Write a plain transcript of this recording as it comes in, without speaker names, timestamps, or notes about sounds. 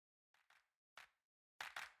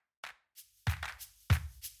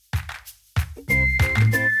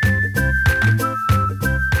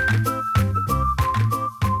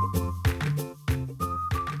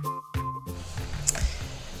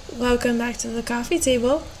Welcome back to the coffee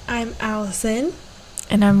table. I'm Allison.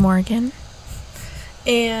 And I'm Morgan.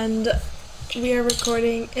 And we are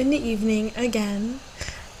recording in the evening again.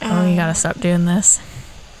 Oh, you gotta stop doing this.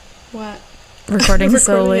 What? Recording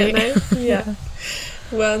so late. At night? Yeah.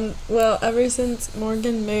 Well, ever since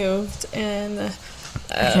Morgan moved and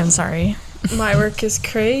I'm sorry. My work is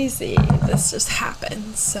crazy. This just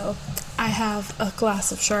happened. So I have a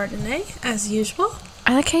glass of Chardonnay as usual.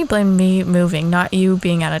 I like how you blame me moving, not you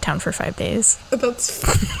being out of town for 5 days. That's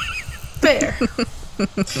fair.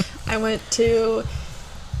 I went to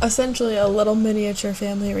essentially a little miniature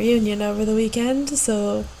family reunion over the weekend,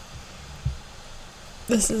 so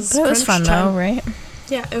this is. But it was fun though, right?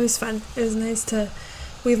 Yeah, it was fun. It was nice to.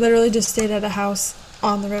 We literally just stayed at a house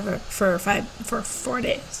on the river for 4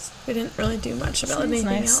 days. We didn't really do much about anything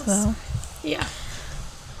nice, else. Though. Yeah.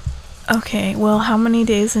 Okay, well, how many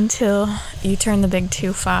days until you turn the big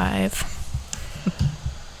 2-5?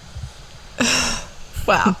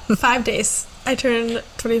 Wow, 5 days. I turned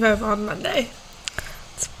 25 on Monday.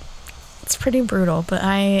 It's pretty brutal, but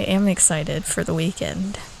I am excited for the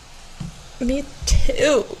weekend. Me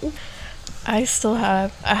too. I still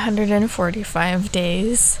have 145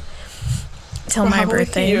 days till my Lucky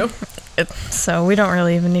birthday. you. So we don't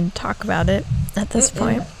really even need to talk about it at this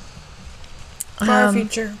point. Far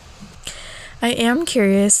future. I am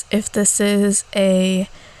curious if this is a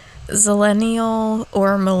zillennial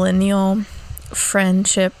or millennial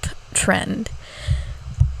friendship trend.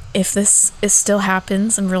 If this still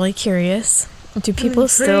happens, I'm really curious. Do people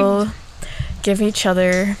still give each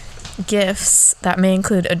other gifts that may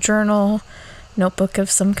include a journal, notebook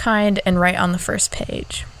of some kind, and write on the first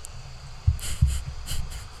page?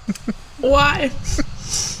 Why?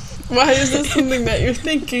 Why is this something that you're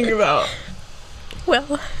thinking about?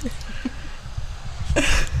 Well,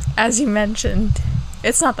 as you mentioned,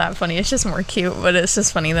 it's not that funny. It's just more cute, but it's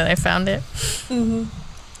just funny that I found it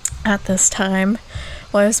at this time.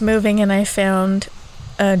 While I was moving and I found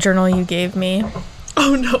a journal you gave me.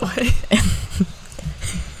 Oh, no way.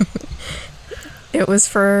 It was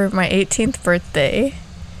for my 18th birthday.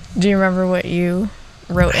 Do you remember what you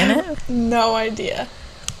wrote in it? No idea.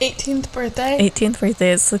 18th birthday? 18th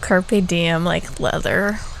birthday. It's the Carpe Diem, like,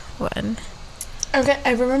 leather one. Okay,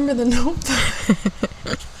 I remember the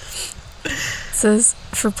notebook. It says,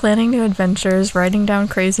 for planning new adventures, writing down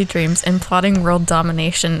crazy dreams, and plotting world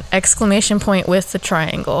domination, ! With the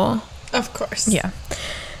triangle. Of course. Yeah.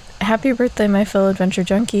 Happy birthday, my fellow adventure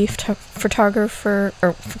junkie, photography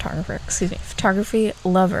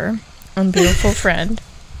lover, and beautiful friend.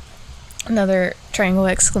 Another triangle !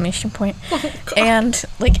 Oh, and,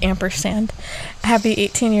 like, ampersand. Happy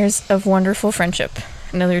 18 years of wonderful friendship.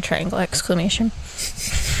 Another triangle ! I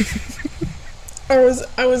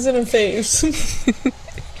was in a phase.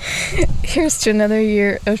 Here's to another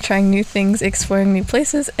year of trying new things, exploring new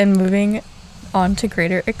places, and moving on to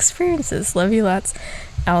greater experiences. Love you lots,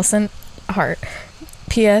 Allison. Heart.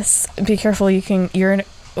 P.S. Be careful. You can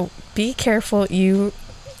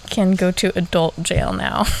go to adult jail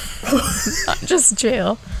now. Not just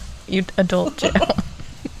jail. Adult jail.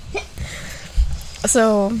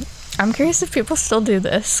 So, I'm curious if people still do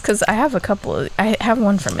this, because I have I have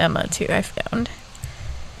one from Emma, too, I found.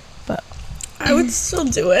 But I would still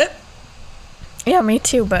do it. Yeah, me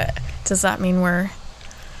too, but does that mean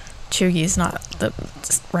chuggy's not the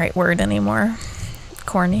right word anymore?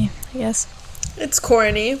 Corny, I guess. It's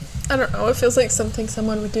corny. I don't know. It feels like something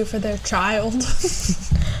someone would do for their child.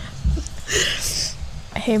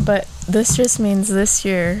 Hey, but this just means this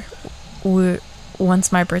year,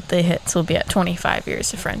 once my birthday hits, we'll be at 25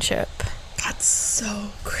 years of friendship. That's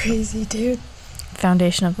so crazy, dude.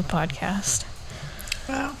 Foundation of the podcast.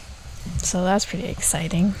 Wow. So that's pretty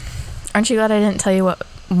exciting. Aren't you glad I didn't tell you what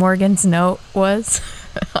Morgan's note was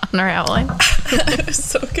on our outline? I was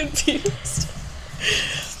so confused.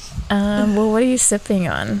 Well, what are you sipping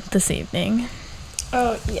on this evening?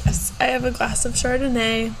 Oh, yes. I have a glass of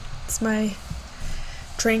Chardonnay. It's my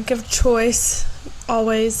drink of choice,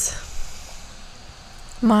 always.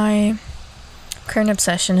 My current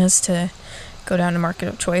obsession is to go down to Market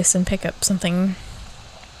of Choice and pick up something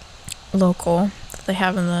local that they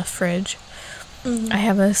have in the fridge. I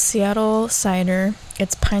have a Seattle cider.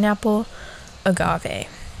 It's pineapple agave.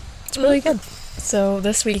 It's really good. So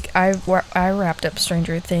this week I wrapped up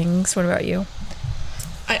Stranger Things. What about you?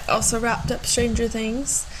 I also wrapped up Stranger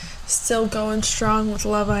Things. Still going strong with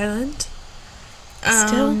Love Island.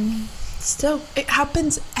 Still. It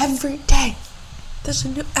happens every day. There's a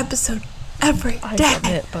new episode every day. I get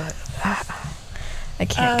it, but I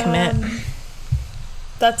can't commit.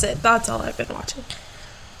 That's it. That's all I've been watching.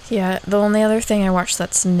 Yeah, the only other thing I watched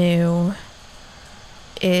that's new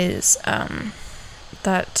is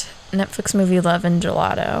that Netflix movie Love and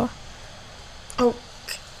Gelato. Oh.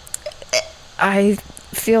 I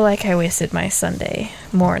feel like I wasted my Sunday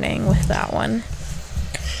morning with that one.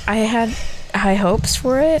 I had high hopes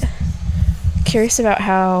for it. Curious about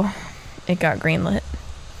how it got greenlit.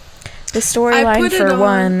 The storyline for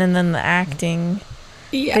one, and then the acting.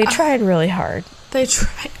 Yeah. They tried really hard. They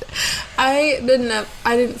tried. I didn't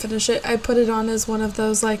finish it. I put it on as one of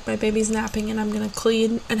those, like, my baby's napping and I'm gonna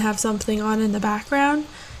clean and have something on in the background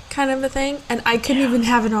kind of a thing. And I couldn't even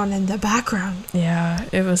have it on in the background. Yeah,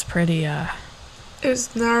 it was pretty, It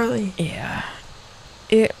was gnarly. Yeah.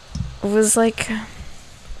 It was like...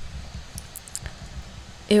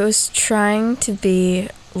 It was trying to be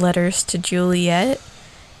Letters to Juliet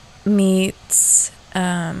meets,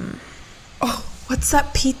 Oh, what's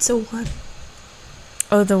that pizza one?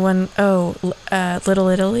 Oh, the one, Little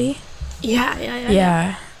Italy?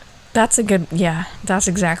 Yeah. That's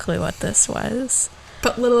exactly what this was.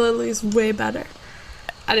 But Little Italy's way better.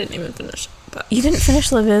 I didn't even finish it. But. You didn't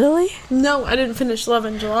finish Love Italy? No, I didn't finish Love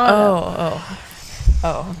and Gelato.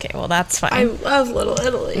 Oh, okay, well that's fine. I love Little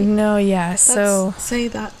Italy. No, yeah, so... Say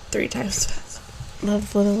that 3 times fast.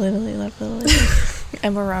 Love Little Italy, love Little Italy.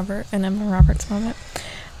 Emma Roberts moment.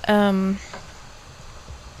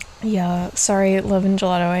 Yeah, sorry, Love and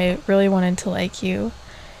Gelato. I really wanted to like you.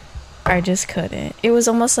 I just couldn't. It was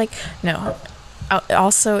almost like, no.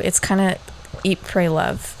 Also, it's kind of Eat, Pray,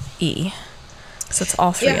 Love, E. So it's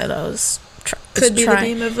all 3 of those. Could be the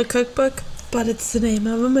name of a cookbook, but it's the name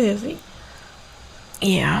of a movie.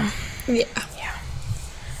 Yeah.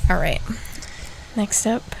 All right. Next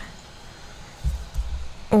up,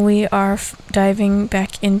 we are diving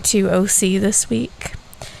back into OC this week.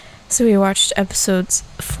 So we watched episodes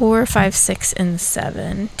 4, 5, 6, and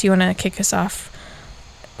 7. Do you want to kick us off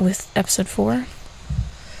with episode 4?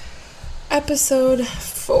 Episode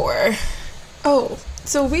 4. Oh,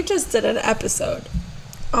 so we just did an episode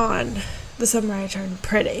on The Summer I Turned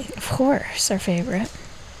Pretty. Of course, our favorite.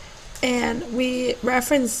 And we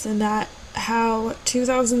referenced in that how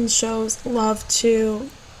 2000 shows love to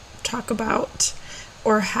talk about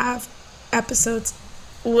or have episodes.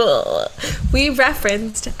 We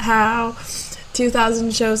referenced how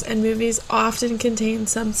 2000 shows and movies often contain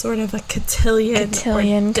some sort of a cotillion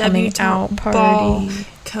coming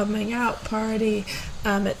out party.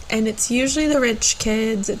 And it's usually the rich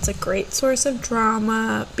kids. It's a great source of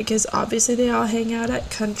drama because obviously they all hang out at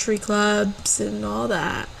country clubs and all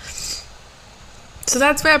that. So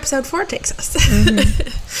that's where episode 4 takes us.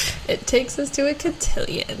 Mm-hmm. It takes us to a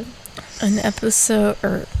cotillion. Episode.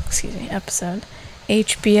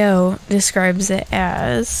 HBO describes it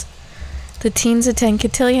as the teens attend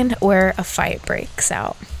cotillion where a fight breaks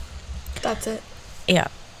out. That's it. Yeah.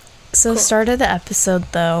 So the start of the episode,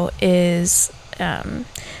 though, is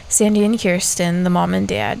Sandy and Kirsten, the mom and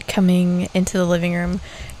dad, coming into the living room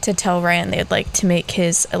to tell Ryan they'd like to make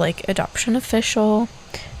his adoption official.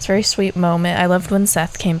 It's a very sweet moment. I loved when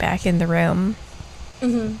Seth came back in the room.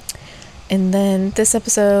 Mm-hmm. And then this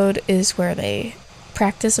episode is where they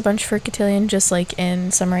practice a bunch for cotillion, just like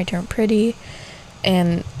in Summer I Turned Pretty.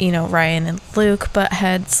 And, Ryan and Luke butt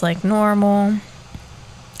heads like normal.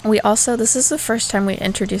 This is the first time we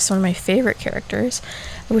introduced one of my favorite characters.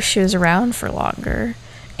 I wish she was around for longer.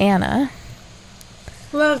 Anna.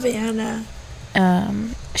 Love Anna.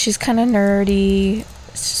 She's kind of nerdy,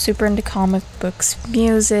 super into comic books,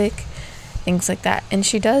 music, things like that. And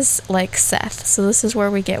she does like Seth. So this is where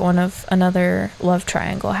we get another love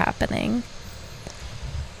triangle happening.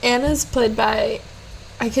 Anna's played by,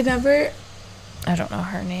 I don't know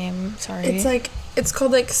her name, sorry. It's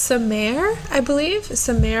called Samare, I believe.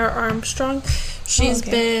 Samare Armstrong. She's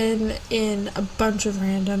been in a bunch of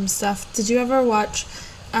random stuff. Did you ever watch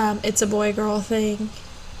It's a Boy Girl Thing?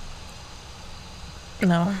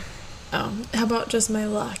 No. Oh, how about Just My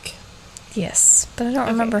Luck? Yes, but I don't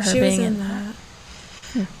remember her being in that.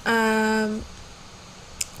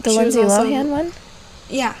 The Lindsay Lohan one?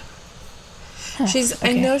 Yeah. Huh,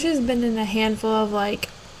 I know she's been in a handful of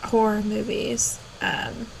horror movies,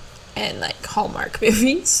 and Hallmark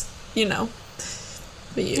movies, the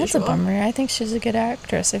usual. That's a bummer. I think she's a good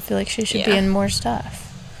actress. I feel like she should be in more stuff.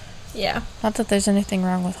 Yeah. Not that there's anything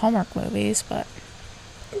wrong with Hallmark movies, but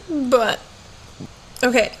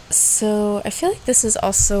okay. So I feel like this is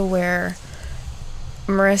also where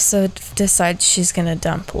Marissa decides she's gonna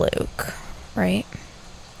dump Luke, right?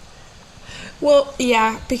 Well,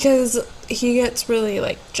 yeah, because he gets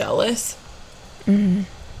really jealous. Mm-hmm.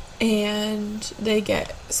 And they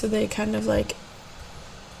kind of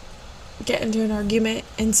get into an argument,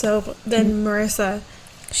 and so then Marissa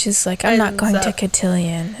She's like, I'm not going to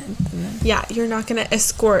Cotillion. Yeah, you're not going to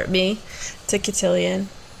escort me to Cotillion.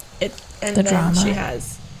 And the then drama. she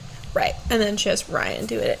has... Right. And then she has Ryan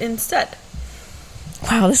do it instead.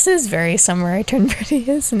 Wow, this is very Somewhere I Turned Pretty,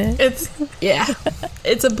 isn't it?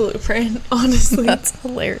 It's a blueprint, honestly. That's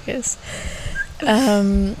hilarious.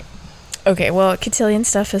 Okay, well, Cotillion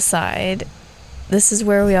stuff aside, this is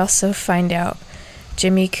where we also find out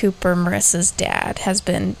Jimmy Cooper, Marissa's dad, has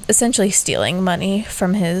been essentially stealing money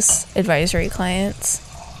from his advisory clients.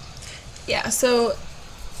 Yeah, so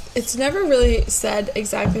it's never really said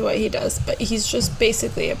exactly what he does, but he's just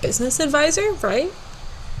basically a business advisor, right?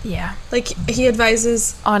 Yeah. Like, he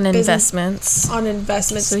advises... On investments. On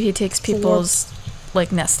investments. So he takes people's,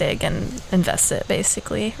 like, nest egg and invests it,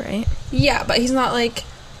 basically, right? Yeah, but he's not, like...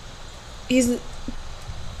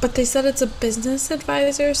 But they said it's a business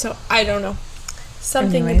advisor, so I don't know.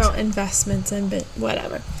 Something about investments and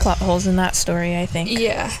whatever. Plot holes in that story, I think.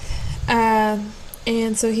 Yeah.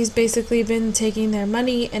 And so he's basically been taking their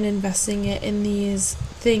money and investing it in these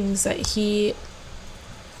things that he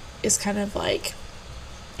is kind of like...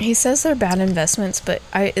 He says they're bad investments, but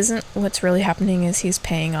isn't what's really happening is he's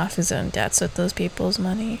paying off his own debts with those people's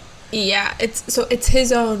money. Yeah, it's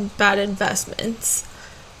his own bad investments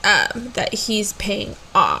that he's paying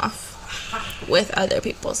off with other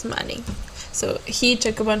people's money. So he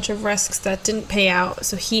took a bunch of risks that didn't pay out,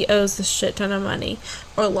 so he owes a shit ton of money,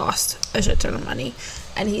 or lost a shit ton of money,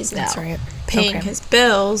 and he's now paying his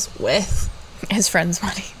bills with his friend's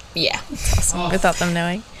money. Yeah. That's awesome. Without them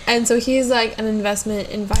knowing. And so he's like an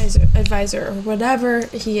investment advisor or whatever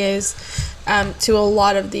he is to a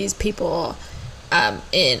lot of these people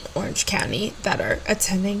in Orange County that are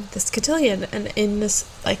attending this cotillion and in this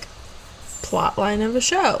like plot line of a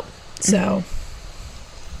show. So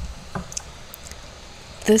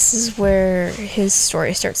this is where his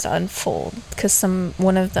story starts to unfold, because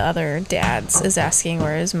one of the other dads is asking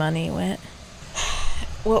where his money went.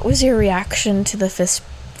 What was your reaction to the fist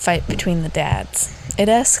fight between the dads? It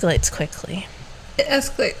escalates quickly. It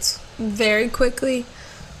escalates very quickly.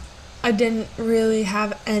 I didn't really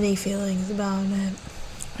have any feelings about it.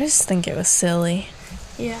 I just think it was silly.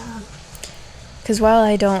 Yeah. Because while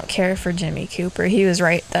I don't care for Jimmy Cooper, he was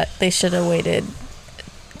right that they should have waited,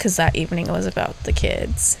 because that evening was about the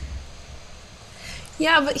kids.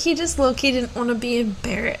 Yeah, but he just low-key didn't want to be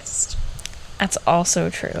embarrassed. That's also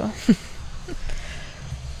true.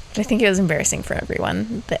 I think it was embarrassing for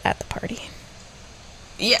everyone at the party.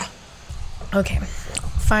 Yeah. Okay.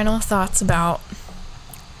 Final thoughts about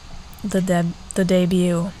the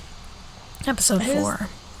debut, episode 4.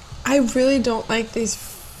 I really don't like these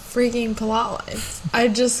freaking plot lines. I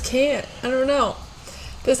just can't. I don't know.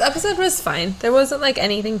 This episode was fine. There wasn't like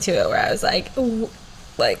anything to it where I was like, ooh,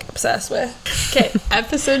 like obsessed with. Okay,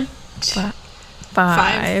 episode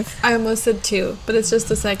 5. I almost said 2, but it's just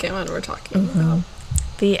the second one we're talking about.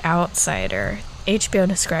 The Outsider. HBO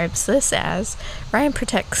describes this as Ryan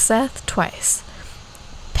protects Seth twice.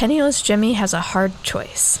 Penniless Jimmy has a hard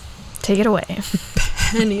choice. Take it away.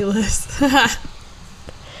 Penniless.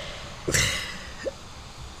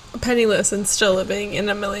 Penniless and still living in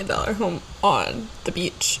 $1 million home on the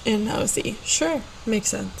beach in OC. Sure, makes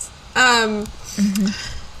sense.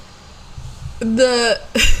 The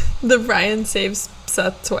Ryan saves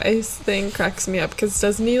Seth twice thing cracks me up, because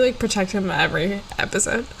doesn't he like protect him every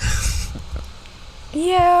episode?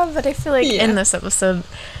 Yeah, but I feel like in this episode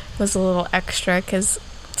was a little extra, because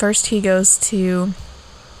first he goes to,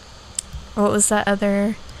 what was that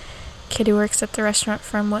other kid who works at the restaurant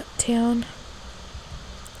from what town?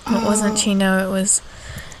 It wasn't Chino, it was...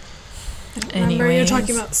 Remember, you're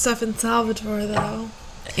talking about stuff in Salvatore, though.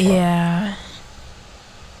 Yeah.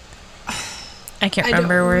 I can't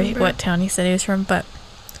remember what town he said he was from, but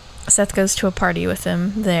Seth goes to a party with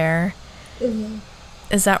him there.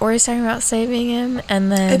 Is that where he's talking about saving him?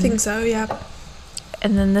 And then I think so, yeah.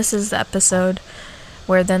 And then this is the episode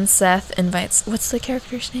where then Seth invites... What's the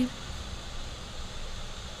character's name?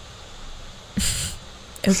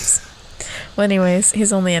 Oops. Well, anyways,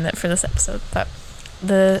 he's only in it for this episode, but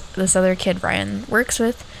this other kid Ryan works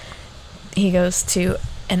with, he goes to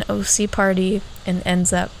an OC party and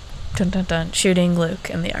ends up shooting Luke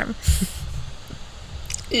in the arm.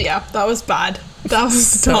 Yeah, that was bad. That was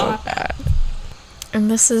so bad. And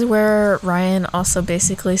this is where Ryan also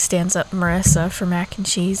basically stands up Marissa for mac and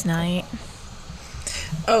cheese night.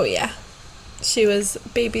 Oh yeah, she was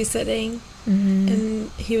babysitting, and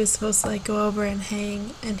he was supposed to like go over and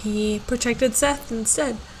hang, and he protected Seth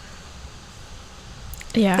instead.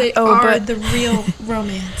 Yeah, they are the real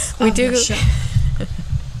romance. We of do. The show.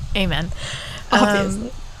 Amen.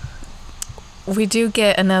 Obviously. we do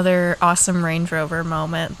get another awesome Range Rover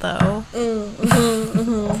moment, though.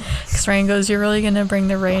 Because Ryan goes, "You're really going to bring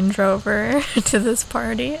the Range Rover to this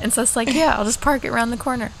party?" And Seth's like, "Yeah, I'll just park it around the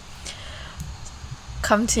corner."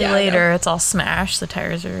 Come to later, it's all smashed. The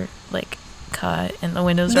tires are, like, cut, and the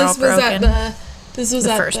windows are all broken. This was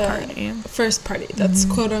the at first the party. first party. That's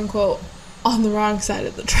quote-unquote on the wrong side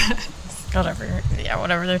of the tracks. Whatever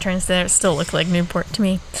they're trying to say, it still looked like Newport to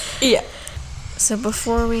me. Yeah. So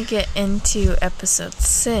before we get into episode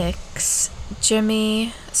 6,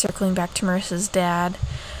 Jimmy, circling back to Marissa's dad,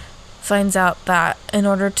 finds out that in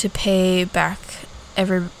order to pay back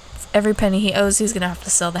every penny he owes, he's going to have to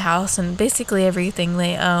sell the house and basically everything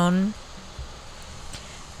they own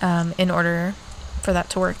in order for that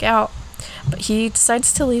to work out. But he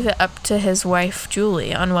decides to leave it up to his wife,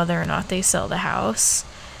 Julie, on whether or not they sell the house.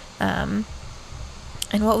 And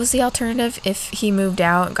what was the alternative? If he moved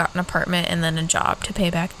out, got an apartment, and then a job to pay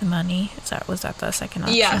back the money? Was that the second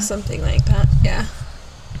option? Yeah, something like that. Yeah.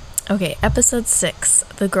 Okay, episode 6,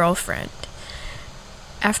 The Girlfriend.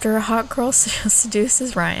 After a hot girl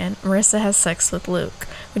seduces Ryan, Marissa has sex with Luke.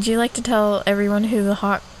 Would you like to tell everyone who the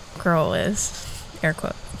hot girl is? Air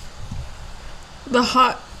quote. The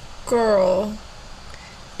hot girl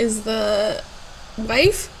is the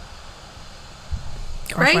wife?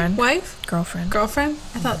 Girlfriend. Right? Wife? Girlfriend.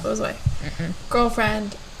 I thought it was wife. Mm-mm.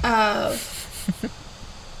 Girlfriend of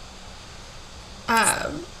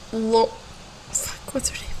what's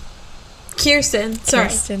her name? Kirsten. Sorry.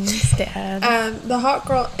 Kirsten's dad. The hot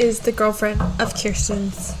girl is the girlfriend of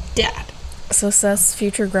Kirsten's dad. So Seth's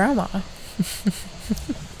future grandma.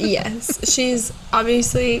 Yes. She's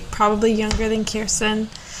obviously probably younger than Kirsten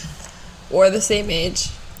or the same age.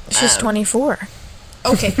 She's 24.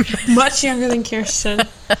 Okay, much younger than Kirsten.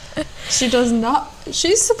 She's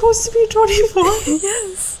supposed to be 24?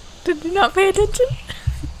 Yes. Did you not pay attention?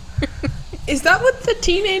 Is that what the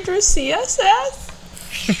teenagers see us as?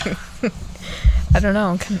 I don't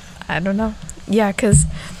know. Yeah, because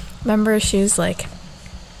remember she was like,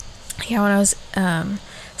 when I was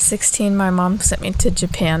 16, my mom sent me to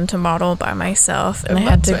Japan to model by myself, and I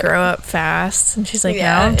had to grow up fast. And she's like,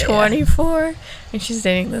 now I'm 24, and she's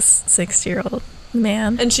dating this 60-year-old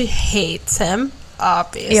man. And she hates him,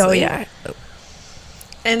 obviously. Oh, yeah.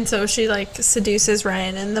 And so she, like, seduces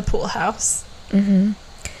Ryan in the pool house. Mm-hmm.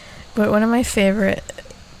 But one of my favorite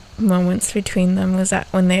moments between them was that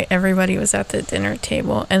when everybody was at the dinner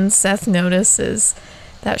table, and Seth notices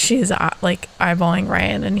that she's, like, eyeballing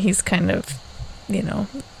Ryan, and he's kind of,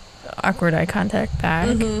 awkward eye contact back.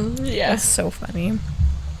 Mm-hmm. Yeah. It's so funny.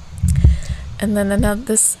 And then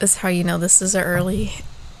this is how you know this is an early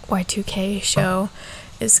Y2K show,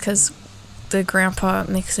 is because the grandpa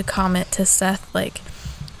makes a comment to Seth like,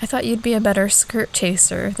 "I thought you'd be a better skirt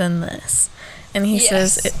chaser than this." And he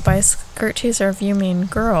says, by skirt chaser, if you mean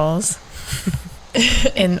girls,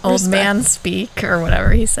 in old man speak, or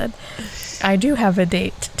whatever he said, "I do have a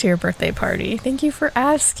date to your birthday party. Thank you for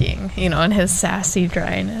asking." In his sassy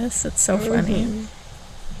dryness. It's so funny.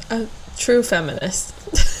 A true feminist.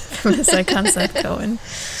 Feminist icon Seth Cohen.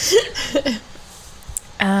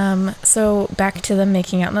 So back to them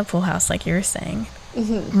making out in the pool house, like you were saying.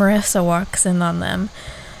 Mm-hmm. Marissa walks in on them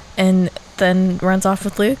and then runs off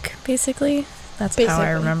with Luke, basically. That's how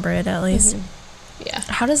I remember it, at least. Mm-hmm. Yeah.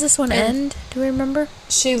 How does this one end? Do we remember?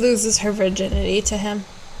 She loses her virginity to him.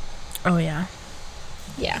 Oh, yeah.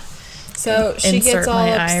 Yeah. So she gets all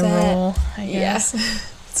upset. Eye roll, I guess. Yeah.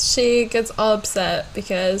 She gets all upset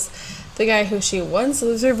because the guy who she once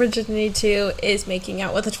lose her virginity to is making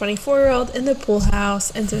out with a 24-year-old in the pool house.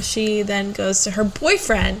 And so she then goes to her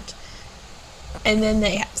boyfriend, and then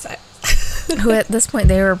they have sex. Who at this point,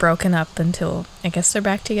 they were broken up until, I guess they're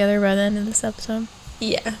back together by the end of this episode?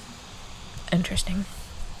 Yeah. Interesting.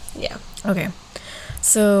 Yeah. Okay.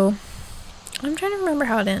 So, I'm trying to remember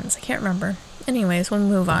how it ends. I can't remember. Anyways, we'll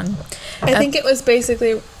move on. I think it was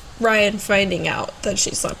basically Ryan finding out that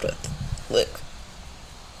she slept with Luke.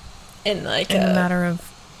 In a matter of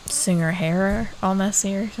seeing her hair all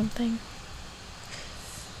messy or something.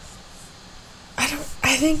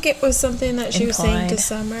 I think it was something that she was saying to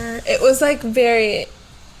Summer. It was very...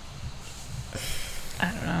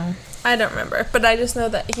 I don't know. I don't remember. But I just know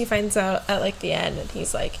that he finds out at the end, and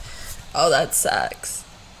he's like, "Oh, that sucks."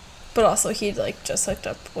 But also he just hooked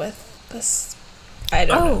up with this, I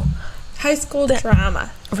don't know, high school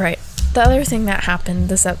drama. Right. The other thing that happened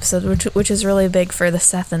this episode, which is really big for the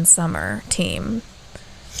Seth and Summer team.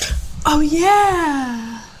 Oh,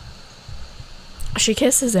 yeah. She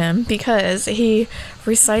kisses him because he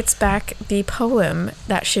recites back the poem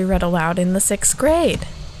that she read aloud in the 6th grade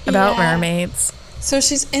about mermaids. So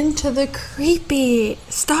she's into the creepy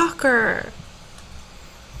stalker.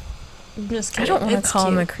 I'm just I kidding. don't want to It's call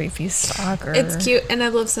him a cute. creepy stalker. It's cute, and I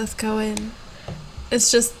love Seth Cohen.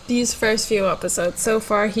 It's just these first few episodes. So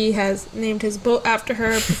far, he has named his boat after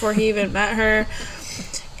her before he even met her,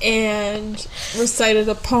 and recited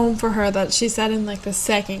a poem for her that she said in like the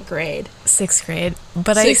 2nd grade. 6th grade.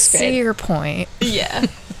 But I see your point. Yeah.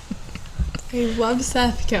 I love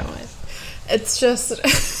Seth Cohen. It's just...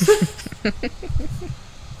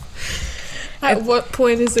 At what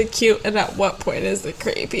point is it cute and at what point is it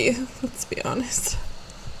creepy? Let's be honest.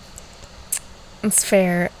 It's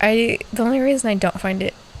fair. The only reason I don't find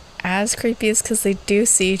it as creepy is because they do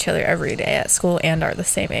see each other every day at school and are the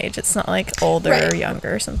same age. It's not like older or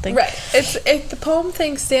younger or something. Right. If the poem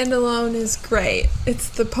thing standalone is great. It's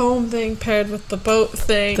the poem thing paired with the boat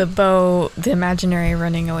thing. The boat, the imaginary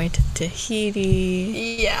running away to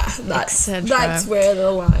Tahiti. Yeah, etc. That's where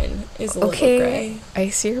the line is a little gray. I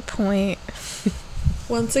see your point.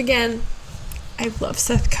 Once again, I love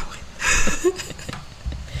Seth Cohen.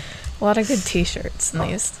 A lot of good t-shirts in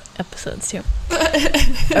these episodes too.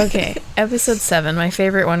 Okay, episode 7, my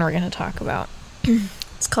favorite one we're going to talk about.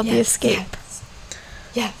 It's called The Escape.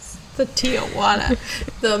 Yes. The Tijuana.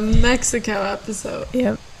 The Mexico episode.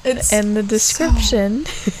 Yep. And the description.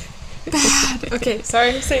 So bad. Okay,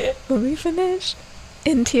 sorry, say it. Let me finish.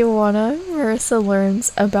 In Tijuana, Marissa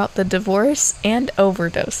learns about the divorce and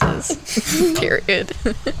overdoses. Period.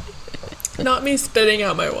 Not me spitting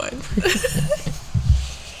out my wine.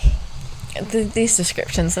 These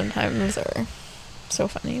descriptions sometimes are so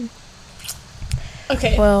funny.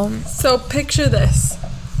 Okay. Well, so picture this.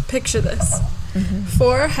 Mm-hmm.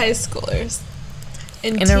 4 high schoolers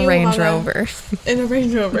in Tijuana, a Range Rover. In a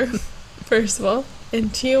Range Rover, first of all, in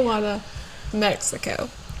Tijuana, Mexico.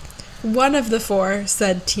 One of the 4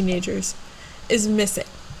 said teenagers is missing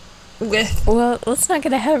with... Well, let's not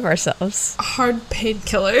get ahead of ourselves. Hard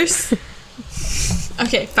painkillers.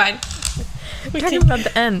 Okay, fine. We're talking about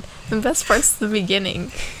the end. The best part's the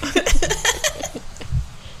beginning.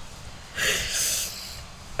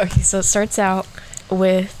 Okay, so it starts out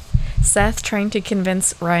with Seth trying to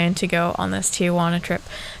convince Ryan to go on this Tijuana trip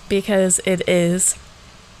because it is,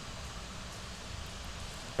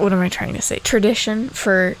 what am I trying to say? Tradition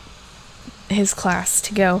for his class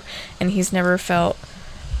to go, and he's never felt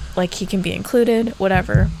like he can be included,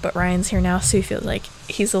 whatever. But Ryan's here now, so he feels like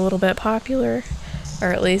he's a little bit popular, or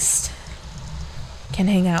at least can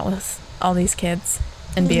hang out with all these kids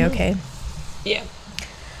and be okay. Yeah.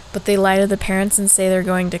 But they lie to the parents and say they're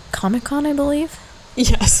going to Comic-Con, I believe.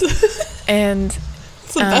 Yes. And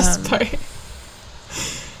it's the best part.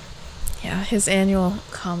 Yeah, his annual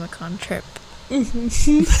Comic-Con trip.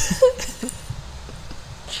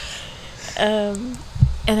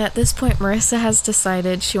 And at this point, Marissa has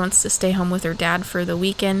decided she wants to stay home with her dad for the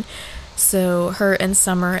weekend. So her and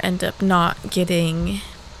Summer end up not getting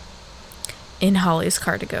in Holly's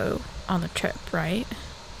car to go on the trip, right?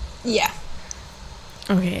 Yeah.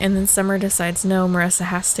 Okay, and then Summer decides, no, Marissa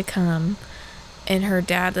has to come. And her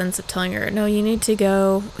dad ends up telling her, no, you need to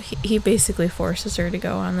go. He basically forces her to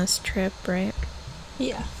go on this trip, right?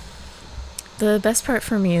 Yeah. The best part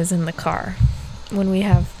for me is in the car, when we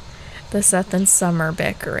have the Seth and Summer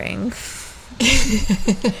bickering.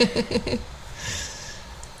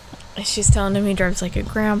 She's telling him he drives like a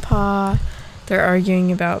grandpa. They're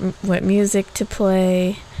arguing about what music to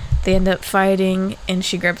play. They end up fighting, and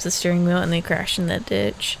she grabs the steering wheel, and they crash in the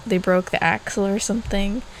ditch. They broke the axle or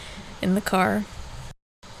something in the car.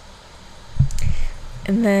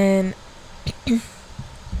 And then,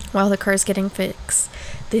 while the car's getting fixed,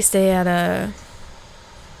 they stay at a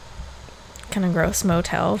kind of gross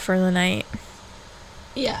motel for the night.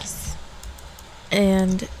 Yes.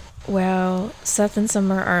 And while Seth and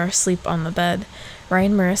Summer are asleep on the bed,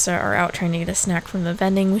 Ryan and Marissa are out trying to get a snack from the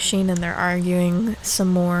vending machine, and they're arguing some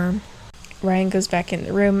more. Ryan goes back in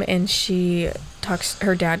the room, and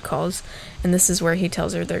her dad calls, and this is where he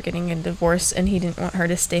tells her they're getting a divorce, and he didn't want her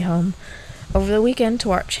to stay home over the weekend to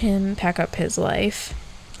watch him pack up his life,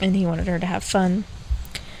 and he wanted her to have fun.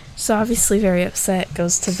 So obviously very upset,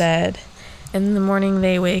 goes to bed, and in the morning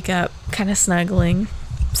they wake up kind of snuggling.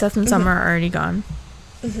 Seth and Summer are already gone.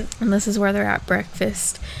 And this is where they're at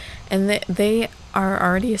breakfast, and they are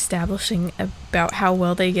already establishing about how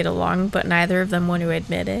well they get along, but neither of them want to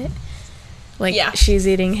admit it. Like, she's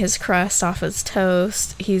eating his crust off his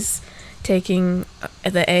toast, he's taking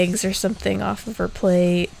the eggs or something off of her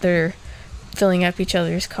plate, they're filling up each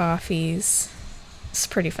other's coffees. It's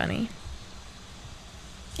pretty funny.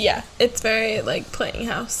 Yeah, it's very, like, playing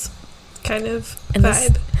house kind of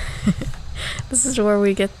vibe. This is where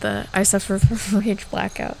we get the I suffer from rage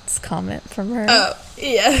blackouts comment from her. Oh,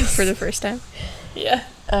 yes. For the first time. Yeah.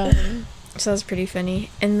 So that's pretty funny.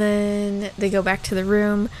 And then they go back to the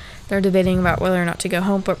room. They're debating about whether or not to go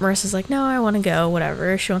home, but Marissa's like, no, I want to go,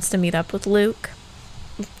 whatever. She wants to meet up with Luke.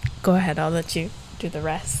 Go ahead, I'll let you do the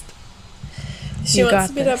rest. She wants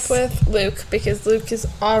to meet up with Luke because Luke is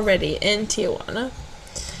already in Tijuana.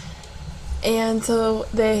 And so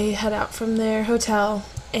they head out from their hotel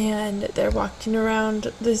and they're walking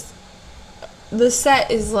around this. The set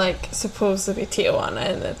is like supposed to be Tijuana,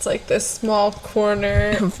 and it's like this small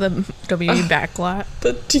corner of the WB backlot.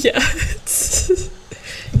 But yeah, it's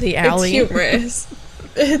the alley. It's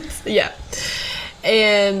humorous. Yeah.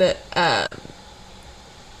 And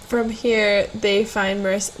from here they find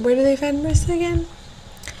Marissa. Where do they find Marissa again?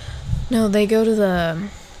 No, they go to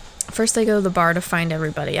the bar to find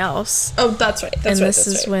everybody else. Oh, that's right. This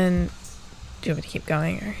is when. Do you want me to keep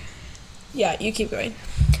going, or? Yeah, you keep going.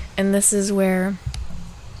 And this is where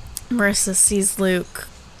Marissa sees Luke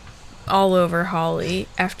all over Holly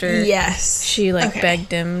after she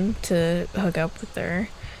begged him to hook up with her,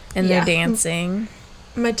 and they're dancing.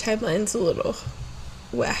 My timeline's a little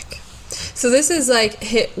whack. So this is like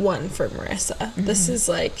hit 1 for Marissa. Mm-hmm. This is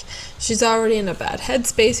like she's already in a bad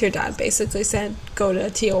headspace. Her dad basically said, go to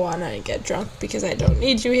Tijuana and get drunk because I don't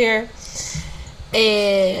need you here.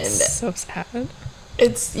 And so sad.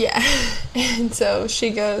 And so she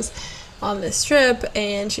goes on this trip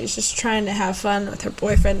and she's just trying to have fun with her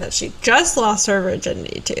boyfriend that she just lost her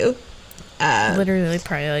virginity to. Literally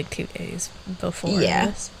probably like 2 days before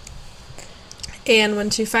this. And when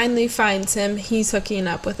she finally finds him, he's hooking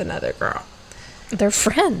up with another girl. Their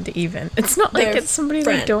friend, even. It's not like it's somebody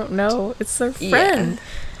they don't know. It's their friend.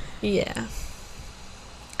 Yeah.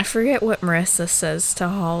 I forget what Marissa says to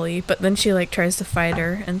Holly, but then she, tries to fight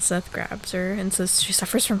her, and Seth grabs her and says she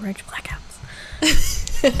suffers from rage blackouts.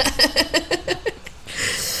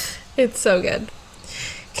 It's so good.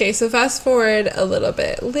 Okay, so fast forward a little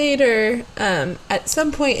bit later. At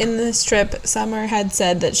some point in this trip, Summer had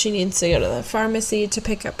said that she needs to go to the pharmacy to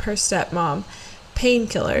pick up her stepmom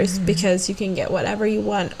painkillers because you can get whatever you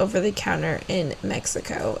want over the counter in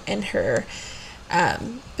Mexico, and her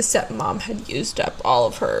stepmom had used up all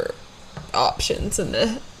of her options in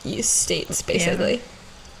the States, basically. Yeah.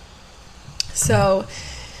 So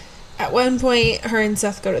at one point, her and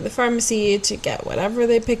Seth go to the pharmacy to get whatever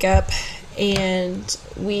they pick up, and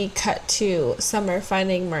we cut to Summer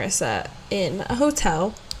finding Marissa in their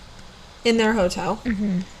hotel,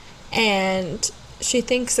 and she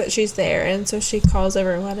thinks that she's there, and so she calls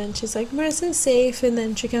everyone, and she's like, Marissa's safe, and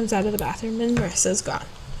then she comes out of the bathroom, and Marissa's gone.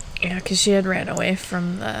 Yeah, because she had ran away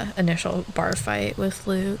from the initial bar fight with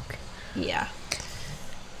Luke. Yeah.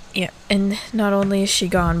 Yeah, and not only is she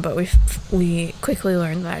gone, but we quickly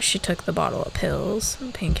learned that she took the bottle of pills,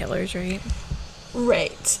 painkillers, right?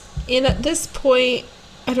 Right. And at this point,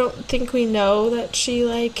 I don't think we know that she,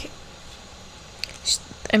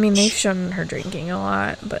 they've shown her drinking a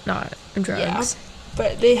lot, but not drugs. Yeah,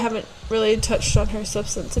 but they haven't really touched on her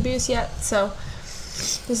substance abuse yet, so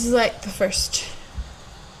this is, the first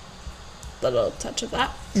little touch of that.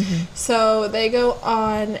 Mm-hmm. So they go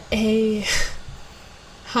on a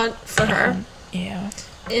hunt for her. Yeah.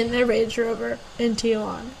 In their Range Rover in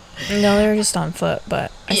Tijuana. No, they were just on foot,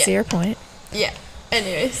 but I see your point. Yeah.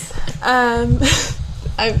 Anyways,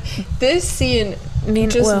 this scene.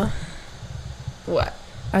 What?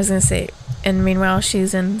 I was gonna say, and meanwhile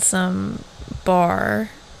she's in some bar,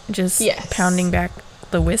 just pounding back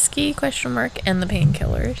the whiskey ? And the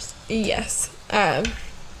painkillers. Yes.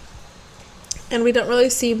 And we don't really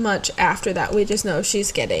see much after that. We just know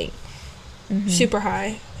she's getting super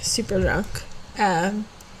high, super drunk. And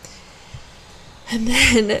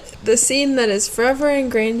then the scene that is forever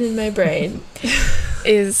ingrained in my brain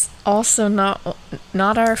is also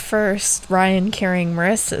not our first Ryan carrying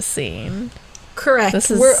Marissa scene. Correct. This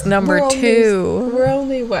is number 2. We're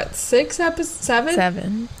only, what, 6 episodes? 7?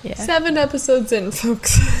 7, yeah. 7 episodes in,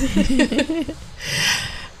 folks.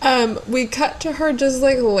 We cut to her just,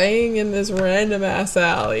 laying in this random-ass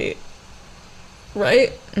alley.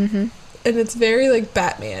 Right? Mm-hmm. And it's very,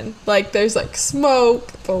 Batman. There's,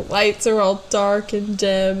 smoke. The lights are all dark and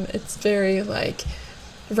dim. It's very,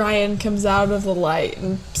 Ryan comes out of the light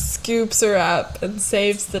and scoops her up and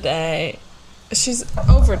saves the day. She's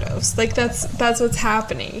overdosed. That's what's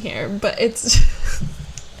happening here. But it's...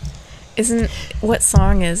 What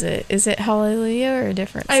song is it? Is it Hallelujah or a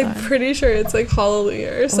different song? I'm pretty sure it's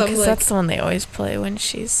Hallelujah or something. Because that's the one they always play when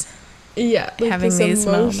she's having these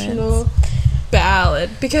emotional moments.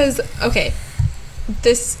 Ballad. Because, okay,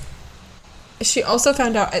 she also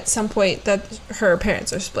found out at some point that her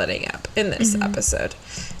parents are splitting up in this episode.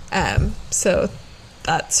 So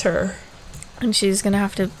that's her And she's gonna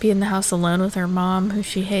have to be in the house alone with her mom, who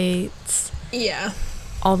she hates. Yeah.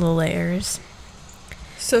 All the layers.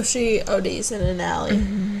 So she ODs in an alley.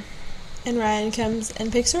 Mm-hmm. And Ryan comes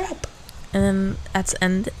and picks her up. And then that's the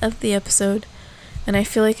end of the episode. And I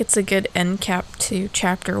feel like it's a good end cap to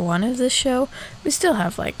chapter 1 of this show. We still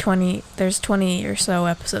have like 20 or so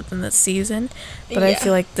episodes in this season. But I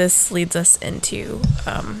feel like this leads us into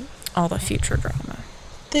all the future drama.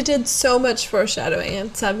 They did so much foreshadowing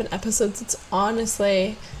in 7 episodes. It's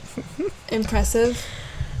honestly impressive.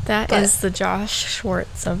 That is the Josh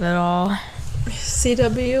Schwartz of it all.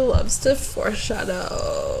 CW loves to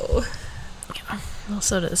foreshadow. Yeah. Well,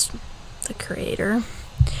 so does the creator.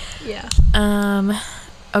 Yeah.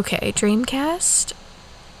 Okay, Dreamcast.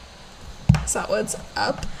 Is that what's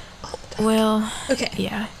up? Well, okay.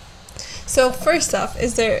 Yeah. So first off,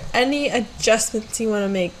 is there any adjustments you want to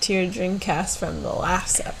make to your Dreamcast from the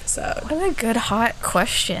last episode? What a good hot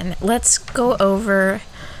question. Let's go over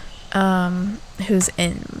who's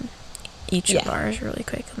in each of ours really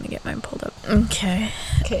quick. Let me get mine pulled up. Okay,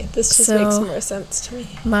 this just makes more sense to me.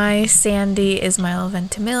 My Sandy is Milo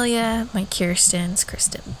Ventimiglia. My Kirsten's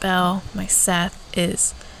Kristen Bell. My Seth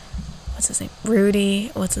is, what's his name?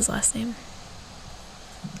 Rudy. What's his last name?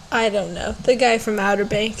 I don't know. The guy from Outer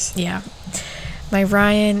Banks. Yeah. My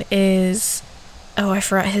Ryan is, I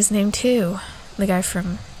forgot his name too. The guy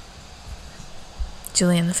from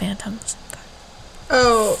Julie and the Phantoms.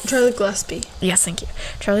 Oh, Charlie Gillespie. Yes, thank you.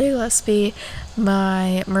 Charlie Gillespie.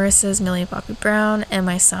 My Marissa is Millie Bobby Brown, and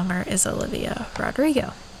my Summer is Olivia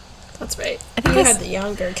Rodrigo. That's right. I think you had the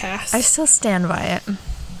younger cast. I still stand by it.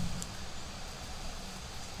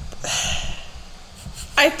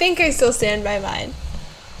 I think I still stand by mine.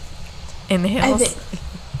 In the hills.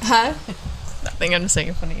 Huh? Nothing. I'm just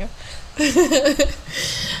making fun of you.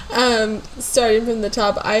 Starting from the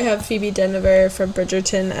top, I have Phoebe Dynevor from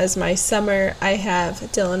Bridgerton as my Summer. I have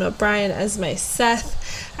Dylan O'Brien as my Seth.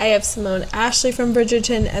 I have Simone Ashley from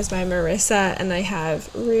Bridgerton as my Marissa, and I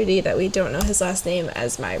have Rudy, that we don't know his last name,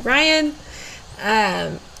 as my Ryan.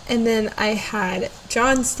 And then I had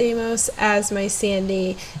John Stamos as my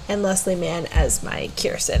Sandy and Leslie Mann as my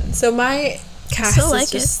Kirsten. So my cast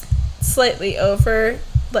is just slightly over,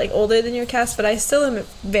 older than your cast, but I still am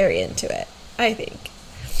very into it, I think.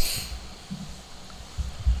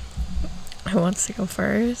 Who wants to go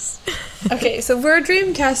first? Okay, so we're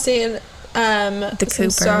dreamcasting the some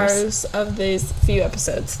Coopers. stars of these few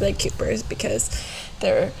episodes, the Coopers, because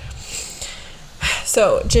they're...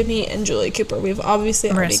 So, Jimmy and Julie Cooper, we've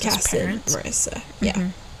obviously already casted parents. Marissa. Yeah.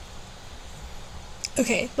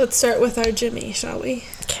 Okay, let's start with our Jimmy, shall we?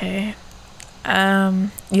 Okay.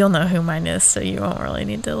 You'll know who mine is, so you won't really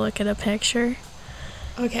need to look at a picture.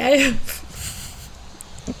 Okay.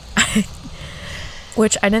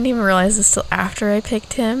 Which I didn't even realize this till after I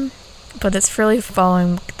picked him, but it's really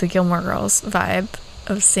following the Gilmore Girls vibe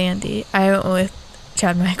of Sandy. I went with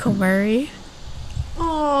Chad Michael Murray.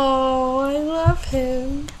 Oh, I love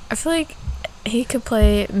him. I feel like he could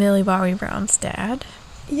play Millie Bobby Brown's dad.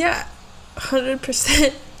 Yeah,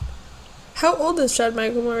 100%. How old is Chad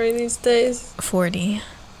Michael Murray these days? 40.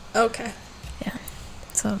 Okay. Yeah.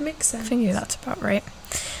 So makes sense. I figure that's about right.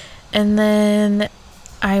 And then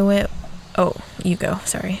I went... Oh, you go.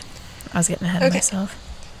 Sorry. I was getting ahead of myself.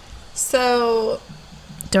 So...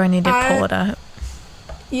 Do I need to pull it up?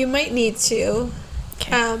 You might need to.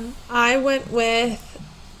 Okay. I went with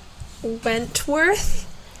Wentworth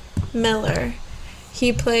Miller.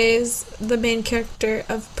 He plays the main character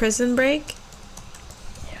of Prison Break.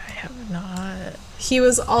 Yeah, I have not. He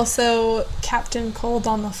was also Captain Cold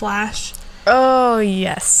on The Flash. Oh,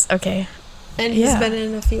 yes. Okay. And he's been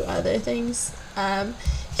in a few other things.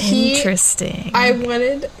 Interesting.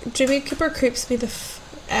 Jimmy Cooper creeps me the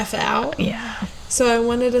F out. Yeah. So I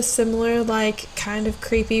wanted a similar, kind of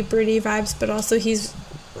creepy, broody vibes, but also he's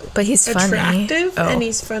attractive funny. and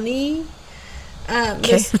he's funny.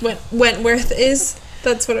 This Wentworth is.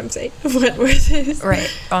 That's what I'm saying. Wentworth is. Right.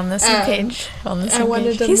 On the same page. I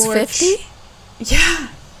wanted a He's more 50? Yeah.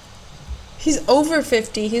 He's over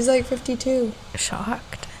 50. He's 52.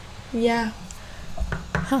 Shocked. Yeah.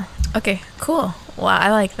 Huh. Okay, cool. Well, I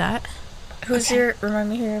like that. Remind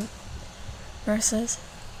me who your Marissa is?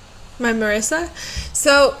 My Marissa?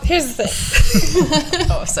 So, here's the thing.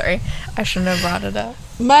 Oh, sorry. I shouldn't have brought it up.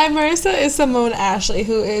 My Marissa is Simone Ashley,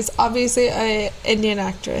 who is obviously an Indian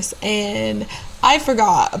actress, and I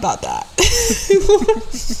forgot about that.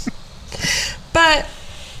 But,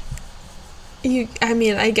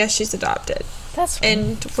 I guess she's adopted. That's fine.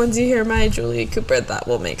 And once you hear my Julie Cooper, that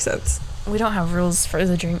will make sense. We don't have rules for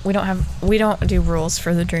the dream. We don't do rules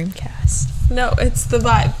for the Dreamcast. No, it's the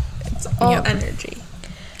vibe. It's all energy.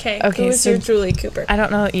 Okay, Okay, who's so your Julie Cooper? I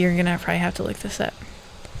don't know. You're gonna probably have to look this up.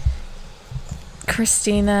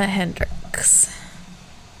 Christina Hendricks.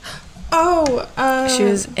 Oh, She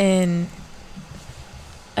was in.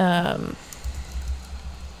 I'm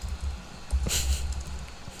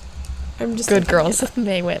just Good looking Girls it up. with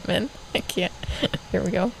Mae Whitman. I can't. Here we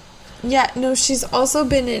go. Yeah, no, she's also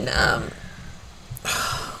been in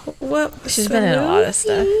what? She's been in a lot of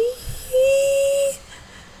stuff.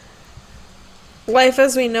 Life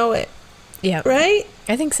as We Know It. Yeah. Right?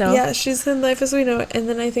 I think so. Yeah, she's in Life as We Know It, and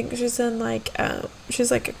then I think she's in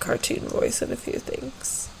she's like a cartoon voice in a few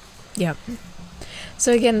things. Yep.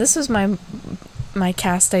 So again, this was my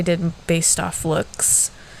cast I did based off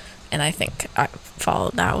looks, and I think I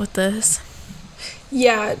followed that with this.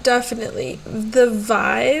 Yeah, definitely. The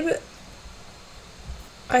vibe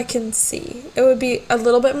I can see. It would be a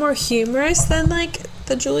little bit more humorous than like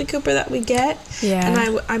the Julie Cooper that we get. Yeah.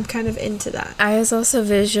 And I'm kind of into that. I was also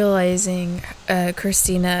visualizing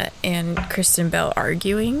Christina and Kristen Bell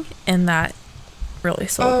arguing, and that really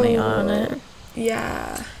sold me on it.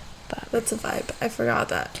 Yeah. But that's a vibe. I forgot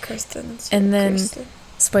that. Kristen.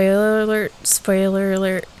 Spoiler alert,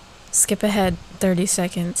 skip ahead 30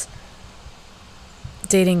 seconds.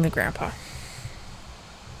 Dating the grandpa.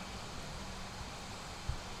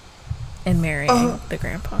 And marrying the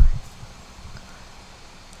grandpa.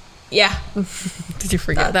 Yeah. Did you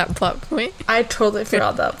forget that plot point? I totally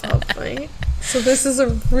forgot that plot point. So this is a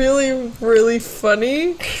really, really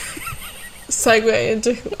funny segue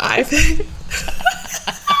into who I picked.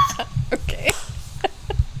 Okay.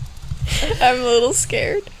 I'm a little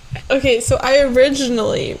scared. Okay, so I got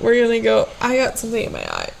something in my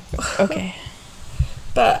eye. Okay.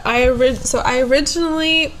 But I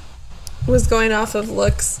originally was going off of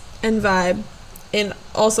looks and vibe and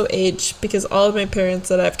also age, because all of my parents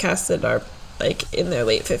that I've casted are like in their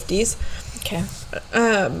late 50s. Okay.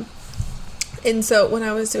 And so when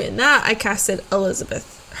I was doing that, I casted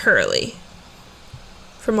Elizabeth Hurley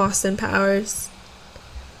from Austin Powers.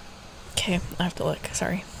 Okay, I have to look.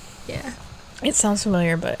 Sorry. Yeah. It sounds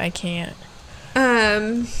familiar, but I can't.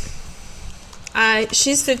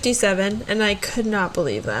 She's 57, and I could not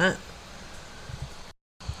believe that.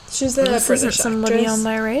 She's a This British isn't somebody actress. on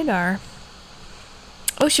my radar.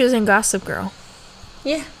 Oh, she was in Gossip Girl.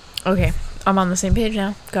 Yeah. Okay, I'm on the same page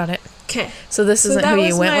now. Got it. Okay. So this isn't who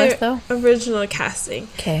you went with, though? Original casting.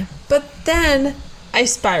 Okay. But then I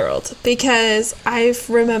spiraled because I've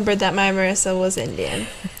remembered that my Marissa was Indian.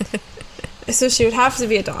 So she would have to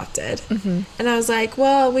be adopted. Mm-hmm. And I was like,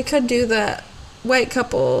 well, we could do the white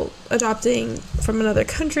couple adopting from another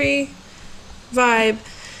country vibe.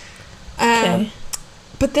 Okay.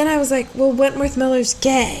 But then I was like, well, Wentworth Miller's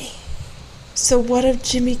gay. So what if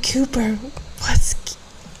Jimmy Cooper was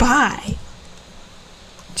bi?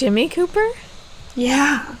 Jimmy Cooper?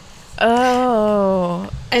 Yeah. Oh.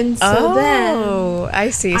 And so then I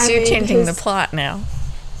see. So you're changing the plot now.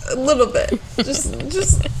 A little bit. Just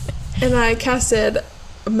and I casted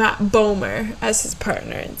Matt Bomer as his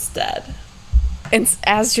partner instead. And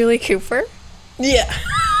as Julie Cooper? Yeah.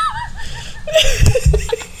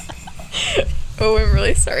 Oh, I'm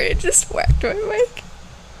really sorry. I just whacked my mic.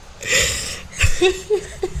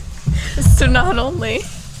 So not only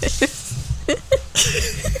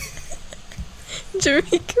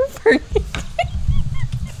Jimmy Cooper.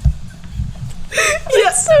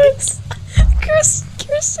 Yes.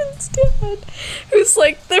 Kirsten's dad, who's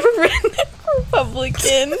like the redneck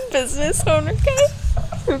Republican business owner guy,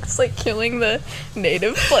 who's like killing the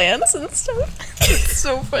native plants and stuff. It's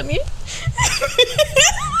so funny.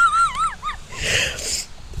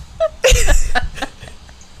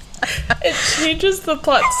 It changes the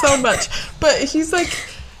plot so much. But he's like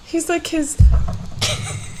his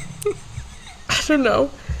I don't know.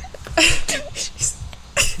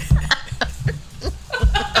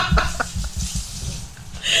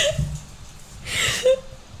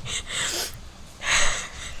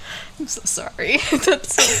 I'm so sorry.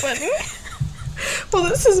 That's so funny. Well,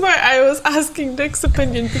 this is why I was asking Nick's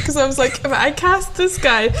opinion, because I was like, if I cast this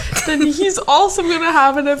guy, then he's also going to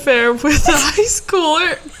have an affair with the high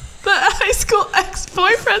school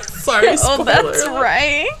ex-boyfriend. Sorry, spoiler. Oh, that's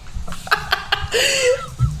right.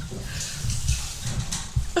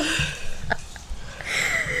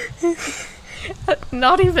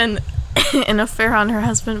 Not even an affair on her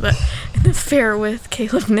husband, but an affair with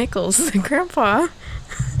Caleb Nichols, the grandpa.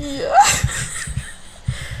 Yeah.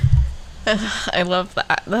 I love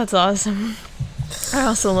that. That's awesome. I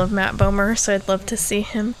also love Matt Bomer, so I'd love to see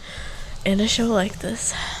him in a show like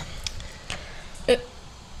this.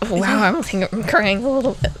 Wow, I'm crying a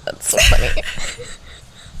little bit. That's so funny.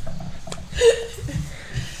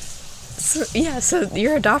 So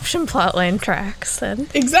your adoption plotline tracks then.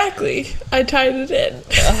 Exactly. I tied it in.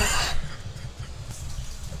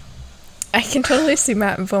 I can totally see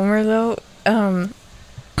Matt Bomer though,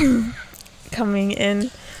 coming in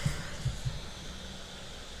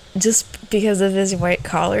just because of his white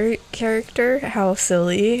collar character, how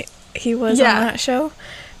silly he was on that show,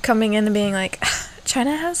 coming in and being like,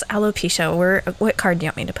 China has alopecia, what card do you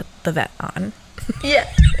want me to put the vet on? Yeah,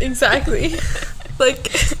 exactly. Like,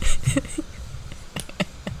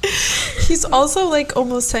 he's also like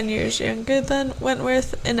almost 10 years younger than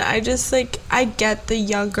Wentworth, and I just like, I get the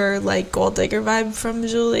younger like gold digger vibe from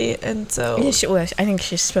Julie, and so I think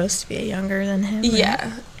she's supposed to be younger than him. Right?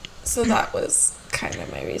 Yeah, so that was kind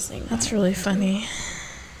of my reasoning. That's really funny.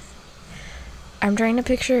 I'm trying to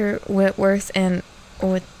picture Whitworth and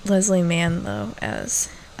with Leslie Mann though as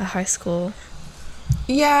a high school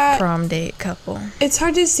prom date couple. It's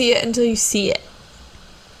hard to see it until you see it.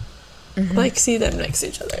 Like, see them next to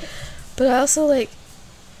each other. But I also like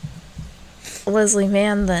Leslie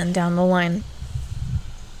Mann then down the line,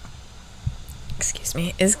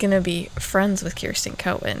 is gonna be friends with Kirsten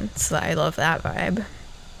Cohen, so I love that vibe.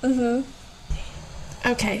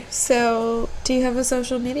 Okay, so do you have a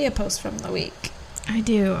social media post from the week? I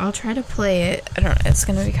do. I'll try to play it. I don't know, it's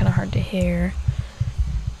gonna be kind of hard to hear.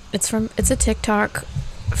 It's a TikTok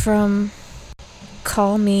from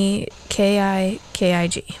Call Me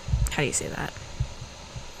K-I-K-I-G. How do you say that?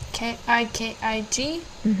 K-I-K-I-G?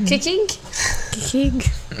 Kicking? Kicking.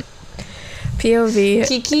 POV.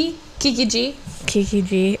 Kiki G? Kiki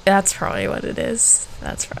G. That's probably what it is.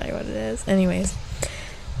 Anyways,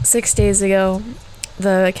 6 days ago,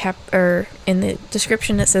 in the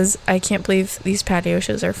description it says, I can't believe these patio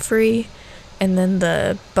shows are free. And then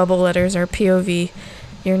the bubble letters are POV,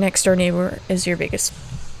 your next door neighbor is your biggest.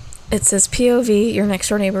 It says POV, your next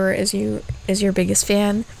door neighbor is your biggest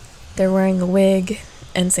fan. They're wearing a wig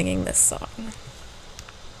and singing this song.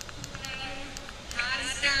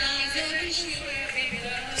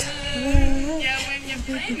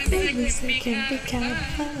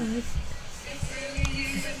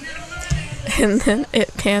 And then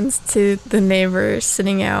it pans to the neighbors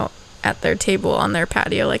sitting out at their table on their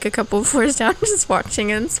patio, like a couple floors down, just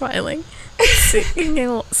watching and smiling,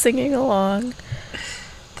 singing along.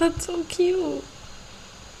 That's so cute.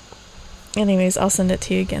 Anyways, I'll send it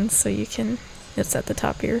to you again so you can. It's at the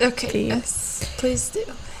top of your feed. Yes, please do.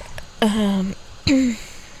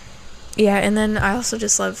 Yeah, and then I also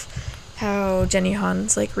just love how Jenny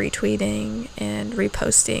Han's like retweeting and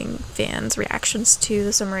reposting fans' reactions to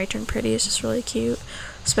The Summer I Turned Pretty. Is just really cute,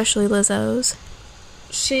 especially Lizzo's.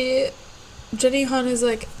 Jenny Han is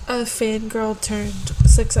like a fangirl turned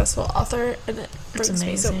successful author, and it brings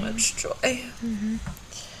me so much joy.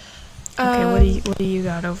 Okay, what do you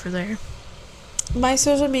got over there? My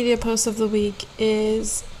social media post of the week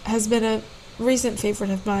has been a recent favorite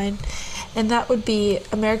of mine, and that would be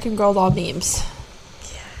American Girl doll memes.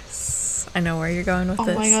 Yes, I know where you're going with this.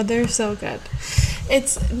 Oh my god, they're so good.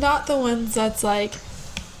 It's not the ones that's like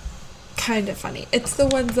kind of funny. It's the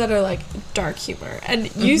ones that are like dark humor.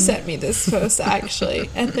 And you sent me this post actually,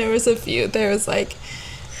 and there was a few. There was like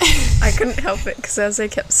I couldn't help it because as I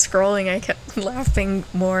kept scrolling, I kept laughing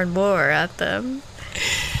more and more at them.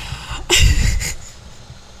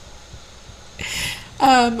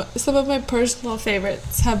 Some of my personal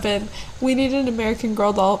favorites have been, we need an American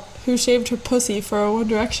Girl doll who shaved her pussy for a One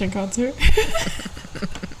Direction concert.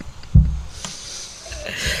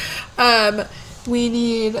 We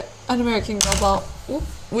need an American Girl doll.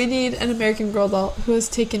 We need an American Girl doll who has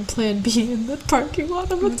taken Plan B in the parking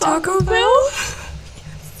lot of a Taco Bell.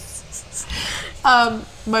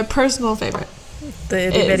 My personal favorite. The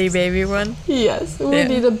itty bitty baby one? Yes. We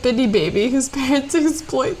need a bitty baby whose parents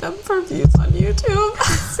exploit them for views on YouTube.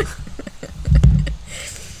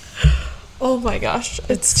 Oh my gosh.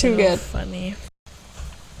 It's too good. Funny.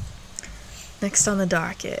 Next on the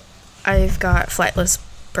docket, I've got Flightless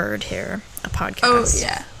Bird here, a podcast. Oh,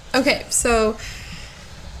 yeah. Okay, so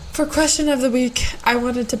for question of the week, I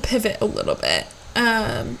wanted to pivot a little bit.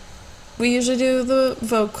 We usually do the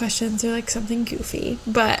Vogue questions or like something goofy,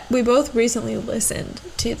 but we both recently listened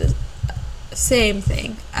to the same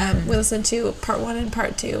thing. We listened to part 1 and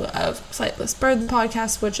part 2 of Flightless Bird, the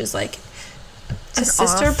podcast, which is like a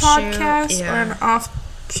sister podcast or an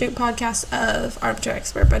offshoot podcast of Armchair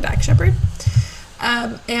Expert by Dak Shepard.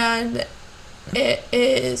 And it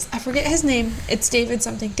is, I forget his name, it's David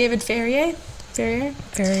Ferrier.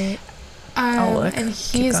 And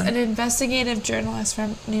he's an investigative journalist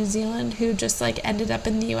from New Zealand who just like ended up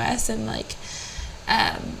in the US and like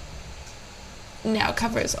now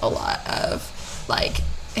covers a lot of like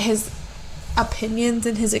his opinions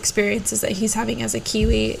and his experiences that he's having as a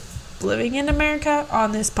Kiwi living in America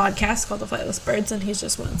on this podcast called The Flightless Birds, and he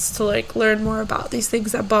just wants to like learn more about these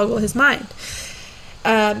things that boggle his mind.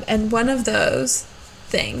 And one of those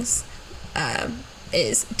things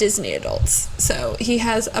is Disney adults. So he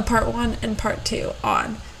has a part 1 and part 2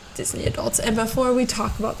 on Disney adults. And before we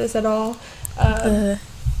talk about this at all,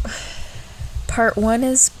 part 1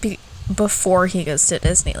 is before he goes to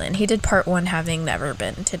Disneyland. He did part 1 having never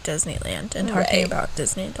been to Disneyland and talking about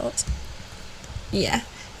Disney adults. Yeah.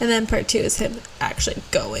 And then part 2 is him actually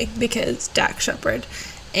going, because Dak Shepard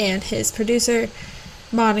and his producer,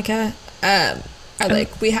 Monica, are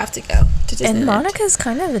like, we have to go to Disneyland. And Monica's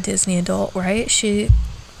kind of a Disney adult, right?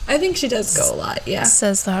 I think she does go a lot, yeah.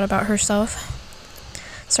 Says that about herself.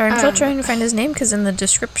 Sorry, I'm still trying to find his name, because in the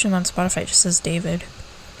description on Spotify it just says David.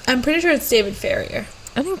 I'm pretty sure it's David Farrier.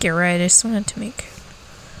 I think you're right. I just wanted to make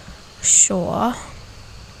sure.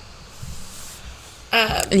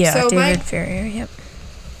 So David Farrier, yep.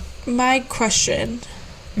 My question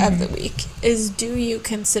of the week is, do you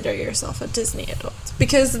consider yourself a Disney adult?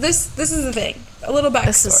 Because this is the thing. A little backstory.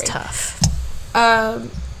 This is tough.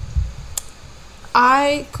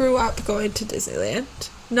 I grew up going to Disneyland.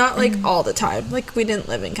 Not like all the time. Like, we didn't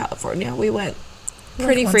live in California. We went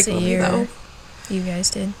pretty frequently, though. You guys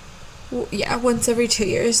did? Yeah, once every 2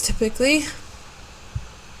 years, typically.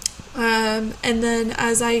 And then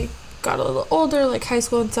as I got a little older, like high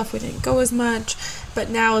school and stuff, we didn't go as much. But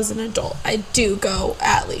now as an adult, I do go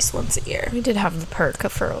at least once a year. We did have the perk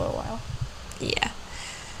for a little while. Yeah.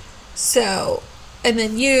 So, and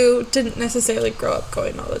then you didn't necessarily grow up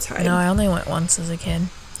going all the time. No, I only went once as a kid.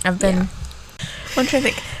 I've been... I'm trying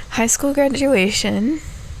to think. High school graduation,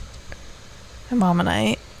 my mom and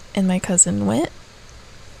I and my cousin went.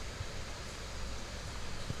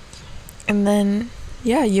 And then,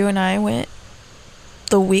 you and I went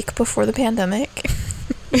the week before the pandemic.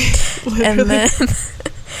 And then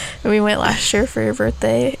we went last year for your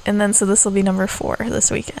birthday. And then, so this will be number 4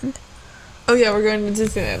 this weekend. Oh, yeah, we're going to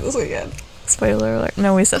Disneyland this weekend. Spoiler alert.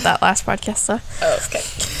 No, we said that last podcast, though. Oh, okay.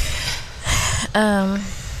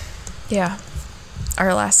 Yeah.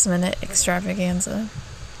 Our last minute extravaganza.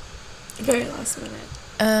 Very last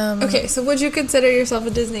minute. Okay, so would you consider yourself a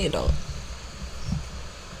Disney adult?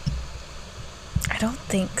 I don't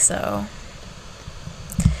think so.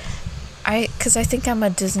 Because I think I'm a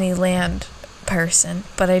Disneyland person,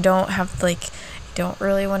 but I don't have, like, don't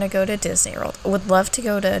really want to go to Disney World. Would love to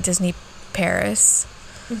go to Disney Paris.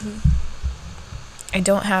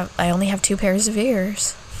 I only have 2 pairs of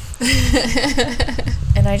ears.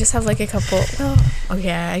 And I just have, like, a couple,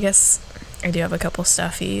 I guess I do have a couple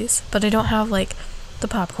stuffies, but I don't have, like, the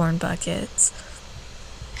popcorn buckets.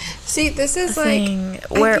 See, this is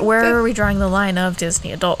where are we drawing the line of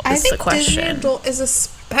Disney adult is the question. Disney adult is a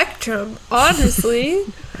spectrum, honestly.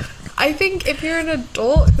 I think if you're an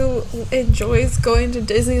adult who enjoys going to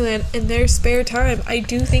Disneyland in their spare time, I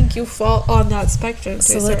do think you fall on that spectrum to a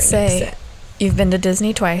certain let's say extent. You've been to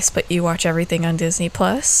Disney twice, but you watch everything on Disney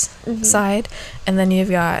Plus side, and then you've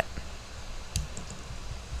got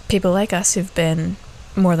people like us who've been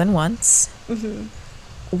more than once.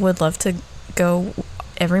 Would love to go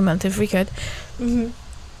every month if we could. And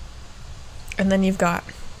then you've got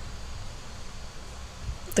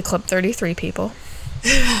the Club 33 people,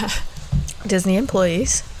 Disney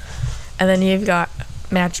employees, and then you've got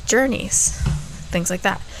Magic Journeys, things like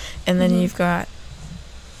that. And then you've got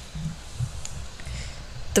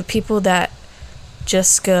the people that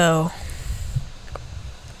just go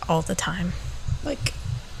all the time. Like,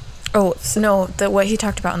 what he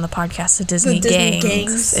talked about in the podcast, the Disney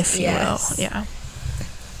gangs, if you will. Yeah.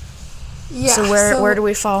 Yeah. So where do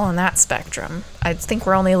we fall on that spectrum? I think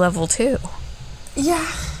we're only level 2. Yeah.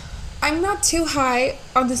 I'm not too high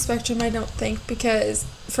on the spectrum, I don't think, because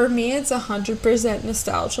for me it's 100%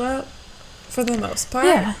 nostalgia for the most part.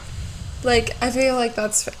 Yeah. Like, I feel like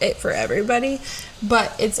that's it for everybody,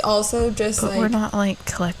 but it's also just we're not, like,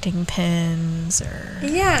 collecting pins or...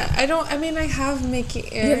 Yeah, I have Mickey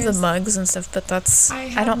ears. You have the mugs and stuff, but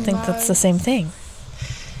I don't think that's the same thing.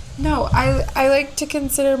 No, I like to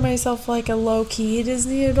consider myself, like, a low-key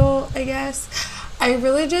Disney adult, I guess. I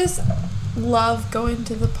really just love going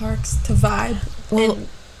to the parks to vibe and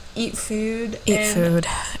eat food.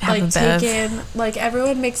 Have a bev. Take in, like,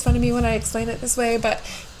 everyone makes fun of me when I explain it this way, but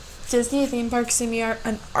Disney theme parks to me are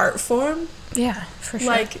an art form. Yeah, for sure.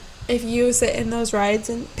 Like, if you sit in those rides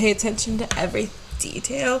and pay attention to every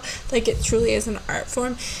detail, like, it truly is an art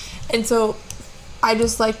form. And so I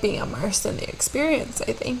just like being immersed in the experience,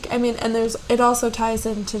 I think. And it also ties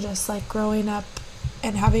into just, like, growing up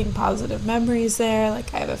and having positive memories there.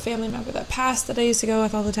 Like, I have a family member that passed that I used to go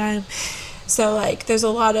with all the time. So, like, there's a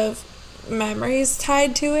lot of memories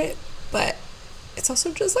tied to it, but it's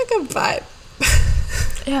also just like a vibe.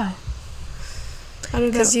 Yeah. I don't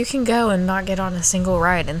know. Because you can go and not get on a single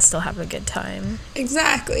ride and still have a good time.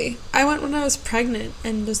 Exactly. I went when I was pregnant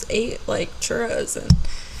and just ate, like, churros and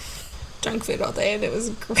junk food all day, and it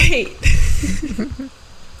was great.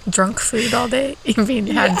 Drunk food all day? You mean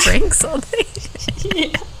had drinks all day?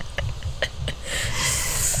 Yeah.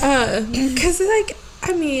 Because, like,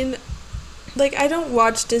 I mean, like, I don't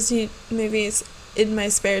watch Disney movies in my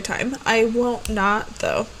spare time. I won't not,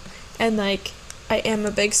 though. And, like, I am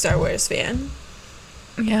a big Star Wars fan.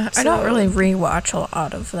 Yeah, so, I don't really rewatch a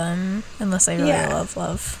lot of them unless I really love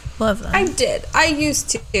them. I did. I used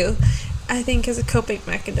to. I think as a coping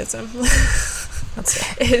mechanism. That's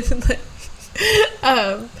fair.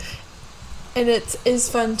 And it's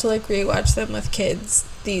fun to, like, rewatch them with kids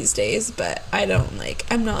these days, but I'm not like,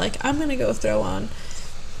 I'm gonna go throw on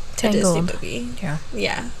Tangled. a Disney movie.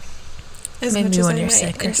 Yeah. As maybe much as when I you're might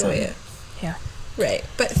sick or enjoy something. it. Yeah. Right.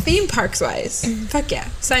 But theme parks wise, fuck yeah.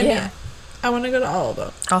 Sign me up. I want to go to all of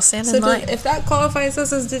them. I'll stand in line. If that qualifies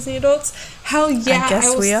us as Disney adults, hell yeah. I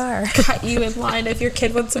guess we are. Cut you in line. If your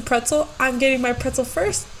kid wants a pretzel, I'm getting my pretzel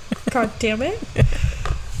first. God damn it.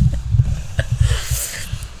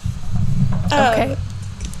 Okay.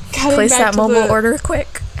 Place that mobile order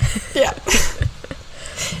quick. Yeah.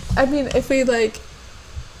 I mean, if we, like,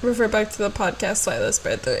 refer back to the podcast Silas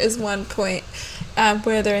Bird, there is one point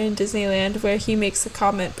where they're in Disneyland where he makes a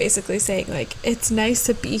comment basically saying, like, it's nice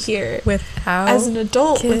to be here as an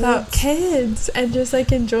adult without kids and just,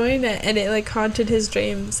 like, enjoying it, and it, like, haunted his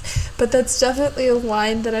dreams. But that's definitely a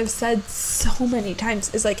line that I've said so many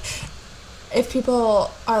times, is, like, if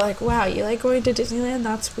people are like, wow, you like going to Disneyland?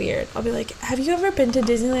 That's weird. I'll be like, have you ever been to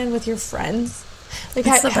Disneyland with your friends? Like,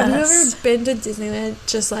 have you ever been to Disneyland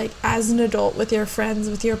just, like, as an adult with your friends,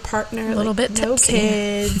 with your partner? A little bit tipsy. No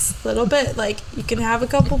kids. A little bit, like, you can have a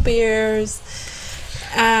couple beers.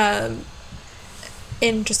 And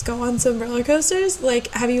just go on some roller coasters. Like,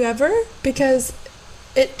 have you ever? Because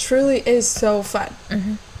it truly is so fun.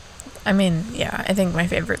 Mm-hmm. I mean, yeah, I think my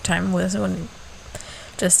favorite time was when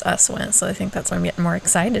just us went, so I think that's why I'm getting more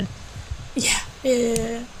excited. Yeah.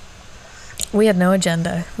 We had no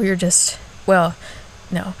agenda. We were just... Well,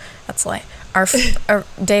 no, that's a lie. Our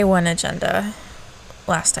day one agenda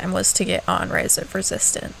last time was to get on Rise of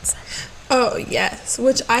Resistance. Oh, yes.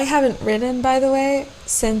 Which I haven't ridden, by the way,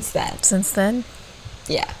 since then. Since then?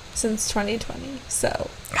 Yeah, since 2020, so.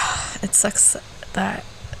 It sucks that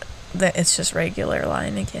it's just regular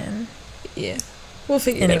line again. Yeah. We'll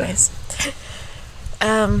figure it out. Anyways.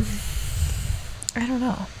 I don't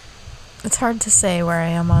know. It's hard to say where I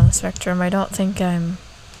am on the spectrum. I don't think I'm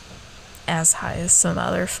as high as some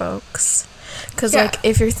other folks, because like,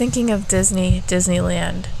 if you're thinking of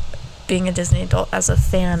Disneyland, being a Disney adult as a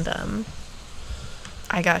fandom,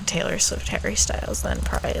 I got Taylor Swift, Harry Styles, then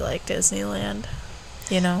probably like Disneyland,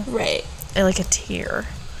 you know, right? I like a tier.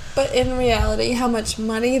 But in reality, how much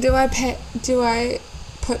money do I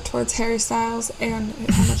put towards Harry Styles, and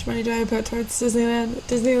how much money do I put towards Disneyland?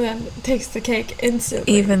 Disneyland takes the cake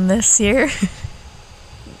instantly. Even this year.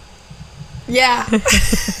 Yeah.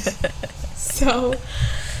 So,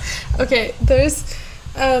 okay, there's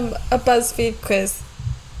a BuzzFeed quiz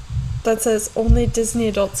that says only Disney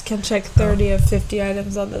adults can check 30 of 50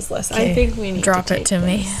 items on this list. Okay, I think we need drop to it to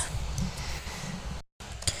me.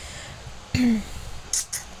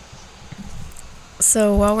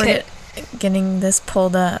 So while we're getting this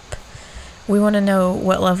pulled up, we want to know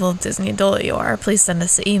what level of Disney adult you are. Please send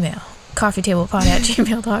us an email,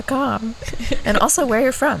 coffeetablepod@gmail.com, and also where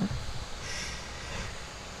you're from.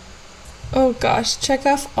 Oh gosh, check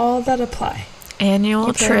off all that apply.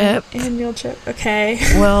 Annual trip. Okay.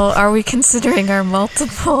 Well, are we considering our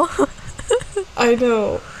multiple? I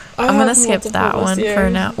know. I'm gonna skip that one for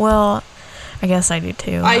now. Well, I guess I do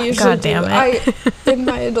too. I usually God damn it. In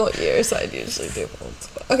my adult years, I usually do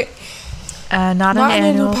multiple. Okay. Not an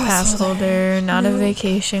annual pass holder. Not a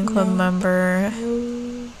vacation club member.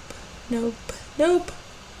 Nope.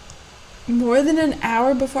 More than an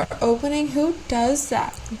hour before opening? Who does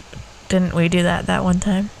that? Didn't we do that one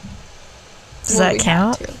time? Does that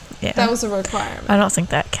count? Yeah. That was a requirement. I don't think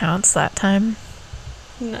that counts that time.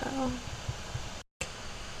 No.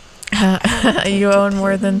 You own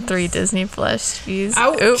more than 3 Disney plushies.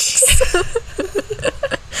 Ouch. Oops.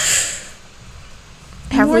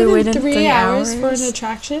 Have more we than waited 3 hours for an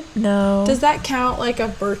attraction? No. Does that count like a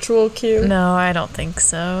virtual queue? No, I don't think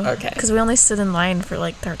so. Okay. Because we only stood in line for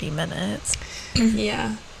like 30 minutes.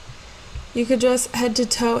 Yeah. You could dress head to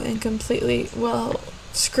toe and completely,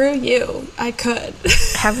 Screw you. I could.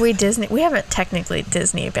 Have we Disney? We haven't technically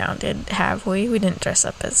Disney bounded, have we? We didn't dress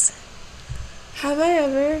up as. Have I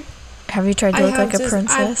ever? Have you tried to look like a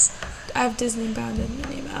princess? I've Disney bounded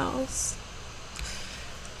Minnie Mouse.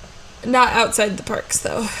 Not outside the parks,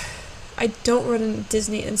 though. I don't run a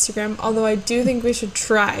Disney Instagram, although I do think we should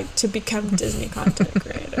try to become Disney content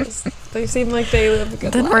creators. They seem like they live a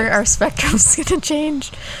good life. Then our spectrum's gonna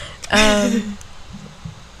change.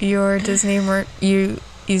 Your Disney you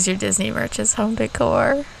use your Disney merch as home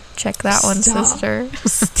decor. Check that one, sister.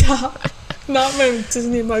 Stop. Not my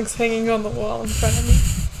Disney mugs hanging on the wall in front of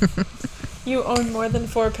me. You own more than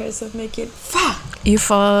 4 pairs of Mickey. Fuck! You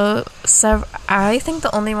follow I think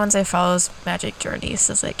the only ones I follow is Magic Journeys.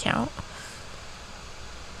 Does it count?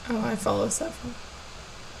 Oh, I follow several.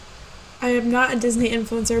 I am not a Disney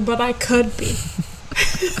influencer, but I could be.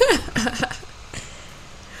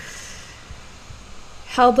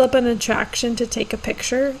 Held up an attraction to take a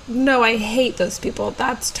picture? No, I hate those people.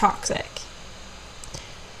 That's toxic.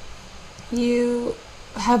 You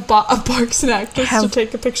have bought a park snack just to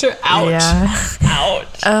take a picture? Ouch. Yeah.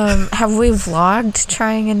 Ouch. Have we vlogged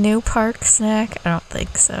trying a new park snack? I don't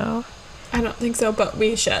think so. I don't think so, but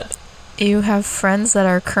we should. You have friends that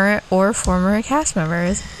are current or former cast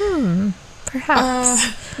members.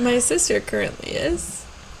 Perhaps. My sister currently is.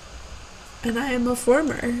 And I am a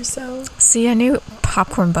former, so... See, I knew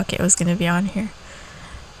Popcorn Bucket was going to be on here.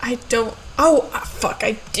 I don't... Oh, fuck,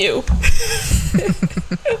 I do.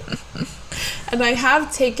 And I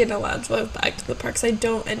have taken a lounge life back to the parks. I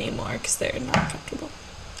don't anymore because they're not comfortable.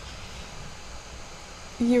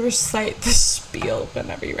 You recite the spiel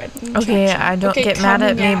whenever you read an Okay, I don't get mad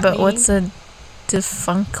at me, but what's a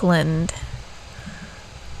Defunctland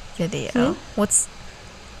video? What's...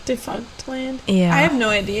 Defunctland? Yeah. I have no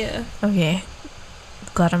idea. Okay.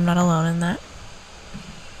 Glad I'm not alone in that.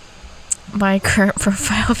 My current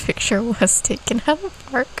profile picture was taken at a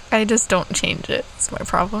park. I just don't change it. It's my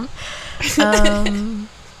problem.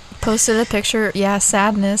 Posted a picture. Yeah,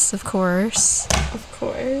 sadness, of course. Of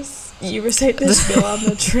course. You recite the spiel on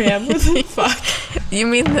the tram. What the fuck? You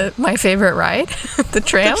mean my favorite ride? The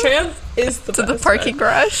tram? The tram is the to best the parking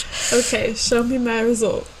ride. garage? Okay, show me my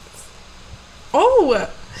results. Oh!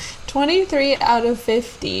 23 out of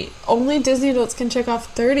 50. Only Disney adults can check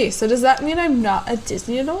off 30. So does that mean I'm not a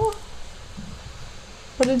Disney adult?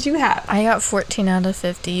 What did you have? I got 14 out of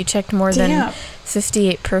 50. You checked more than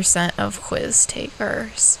 58% of quiz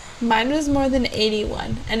takers. Mine was more than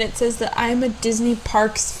 81. And it says that I'm a Disney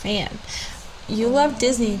Parks fan. You love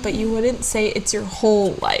Disney, but you wouldn't say it's your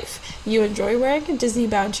whole life. You enjoy wearing a Disney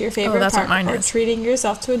bound to your favorite park or treating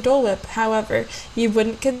yourself to a Dole Whip. However, you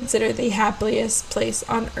wouldn't consider the happiest place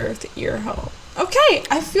on earth your home. Okay,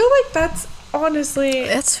 I feel like that's honestly...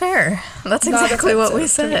 It's fair. That's exactly what we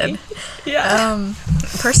said. Yeah.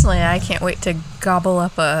 Personally, I can't wait to gobble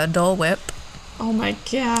up a Dole Whip. Oh my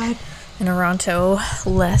god. In a Ronto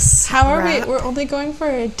less How are wrap. We're only going for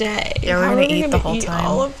a day. Yeah, we're going to eat the whole time.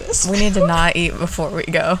 All of this? We need to not eat before we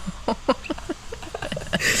go.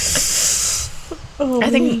 I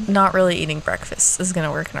think not really eating breakfast is going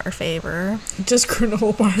to work in our favor. Just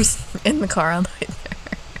granola bars. In the car on the way there.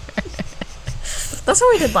 That's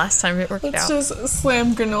what we did last time. It worked out. Let's just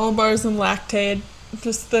slam granola bars and Lactaid.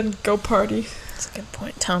 Just then go party. That's a good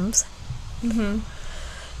point, Tums. Mm-hmm.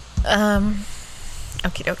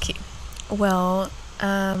 Okie dokie. Well,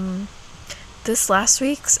 this last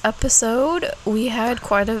week's episode, we had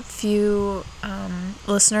quite a few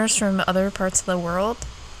listeners from other parts of the world.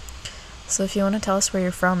 So if you want to tell us where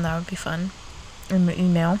you're from, that would be fun. In the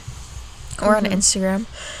email. Or on Instagram.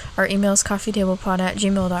 Our email is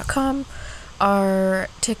coffeetablepod@gmail.com. Our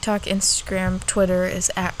TikTok, Instagram, Twitter is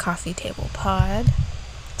 @coffeetablepod.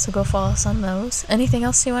 So go follow us on those. Anything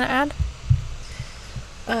else you want to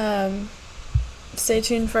add? Stay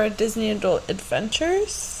tuned for our Disney Adult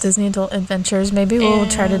Adventures. Disney Adult Adventures. Maybe we'll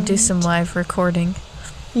try to do some live recording.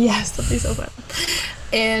 Yes, that'll be so fun.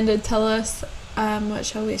 And tell us what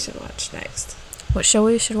show we should watch next. What show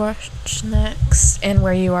we should watch next. And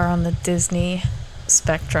where you are on the Disney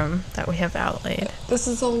spectrum that we have outlaid. This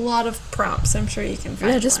is a lot of prompts. I'm sure you can find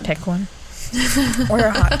one. Yeah, just pick one. Or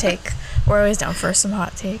a hot take. We're always down for some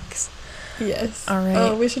hot takes. Yes. All right.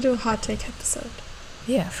 Oh, we should do a hot take episode.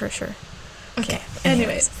 Yeah, for sure. Okay.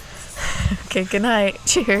 Anyways. Okay, good night.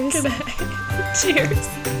 Cheers. Good night. Cheers.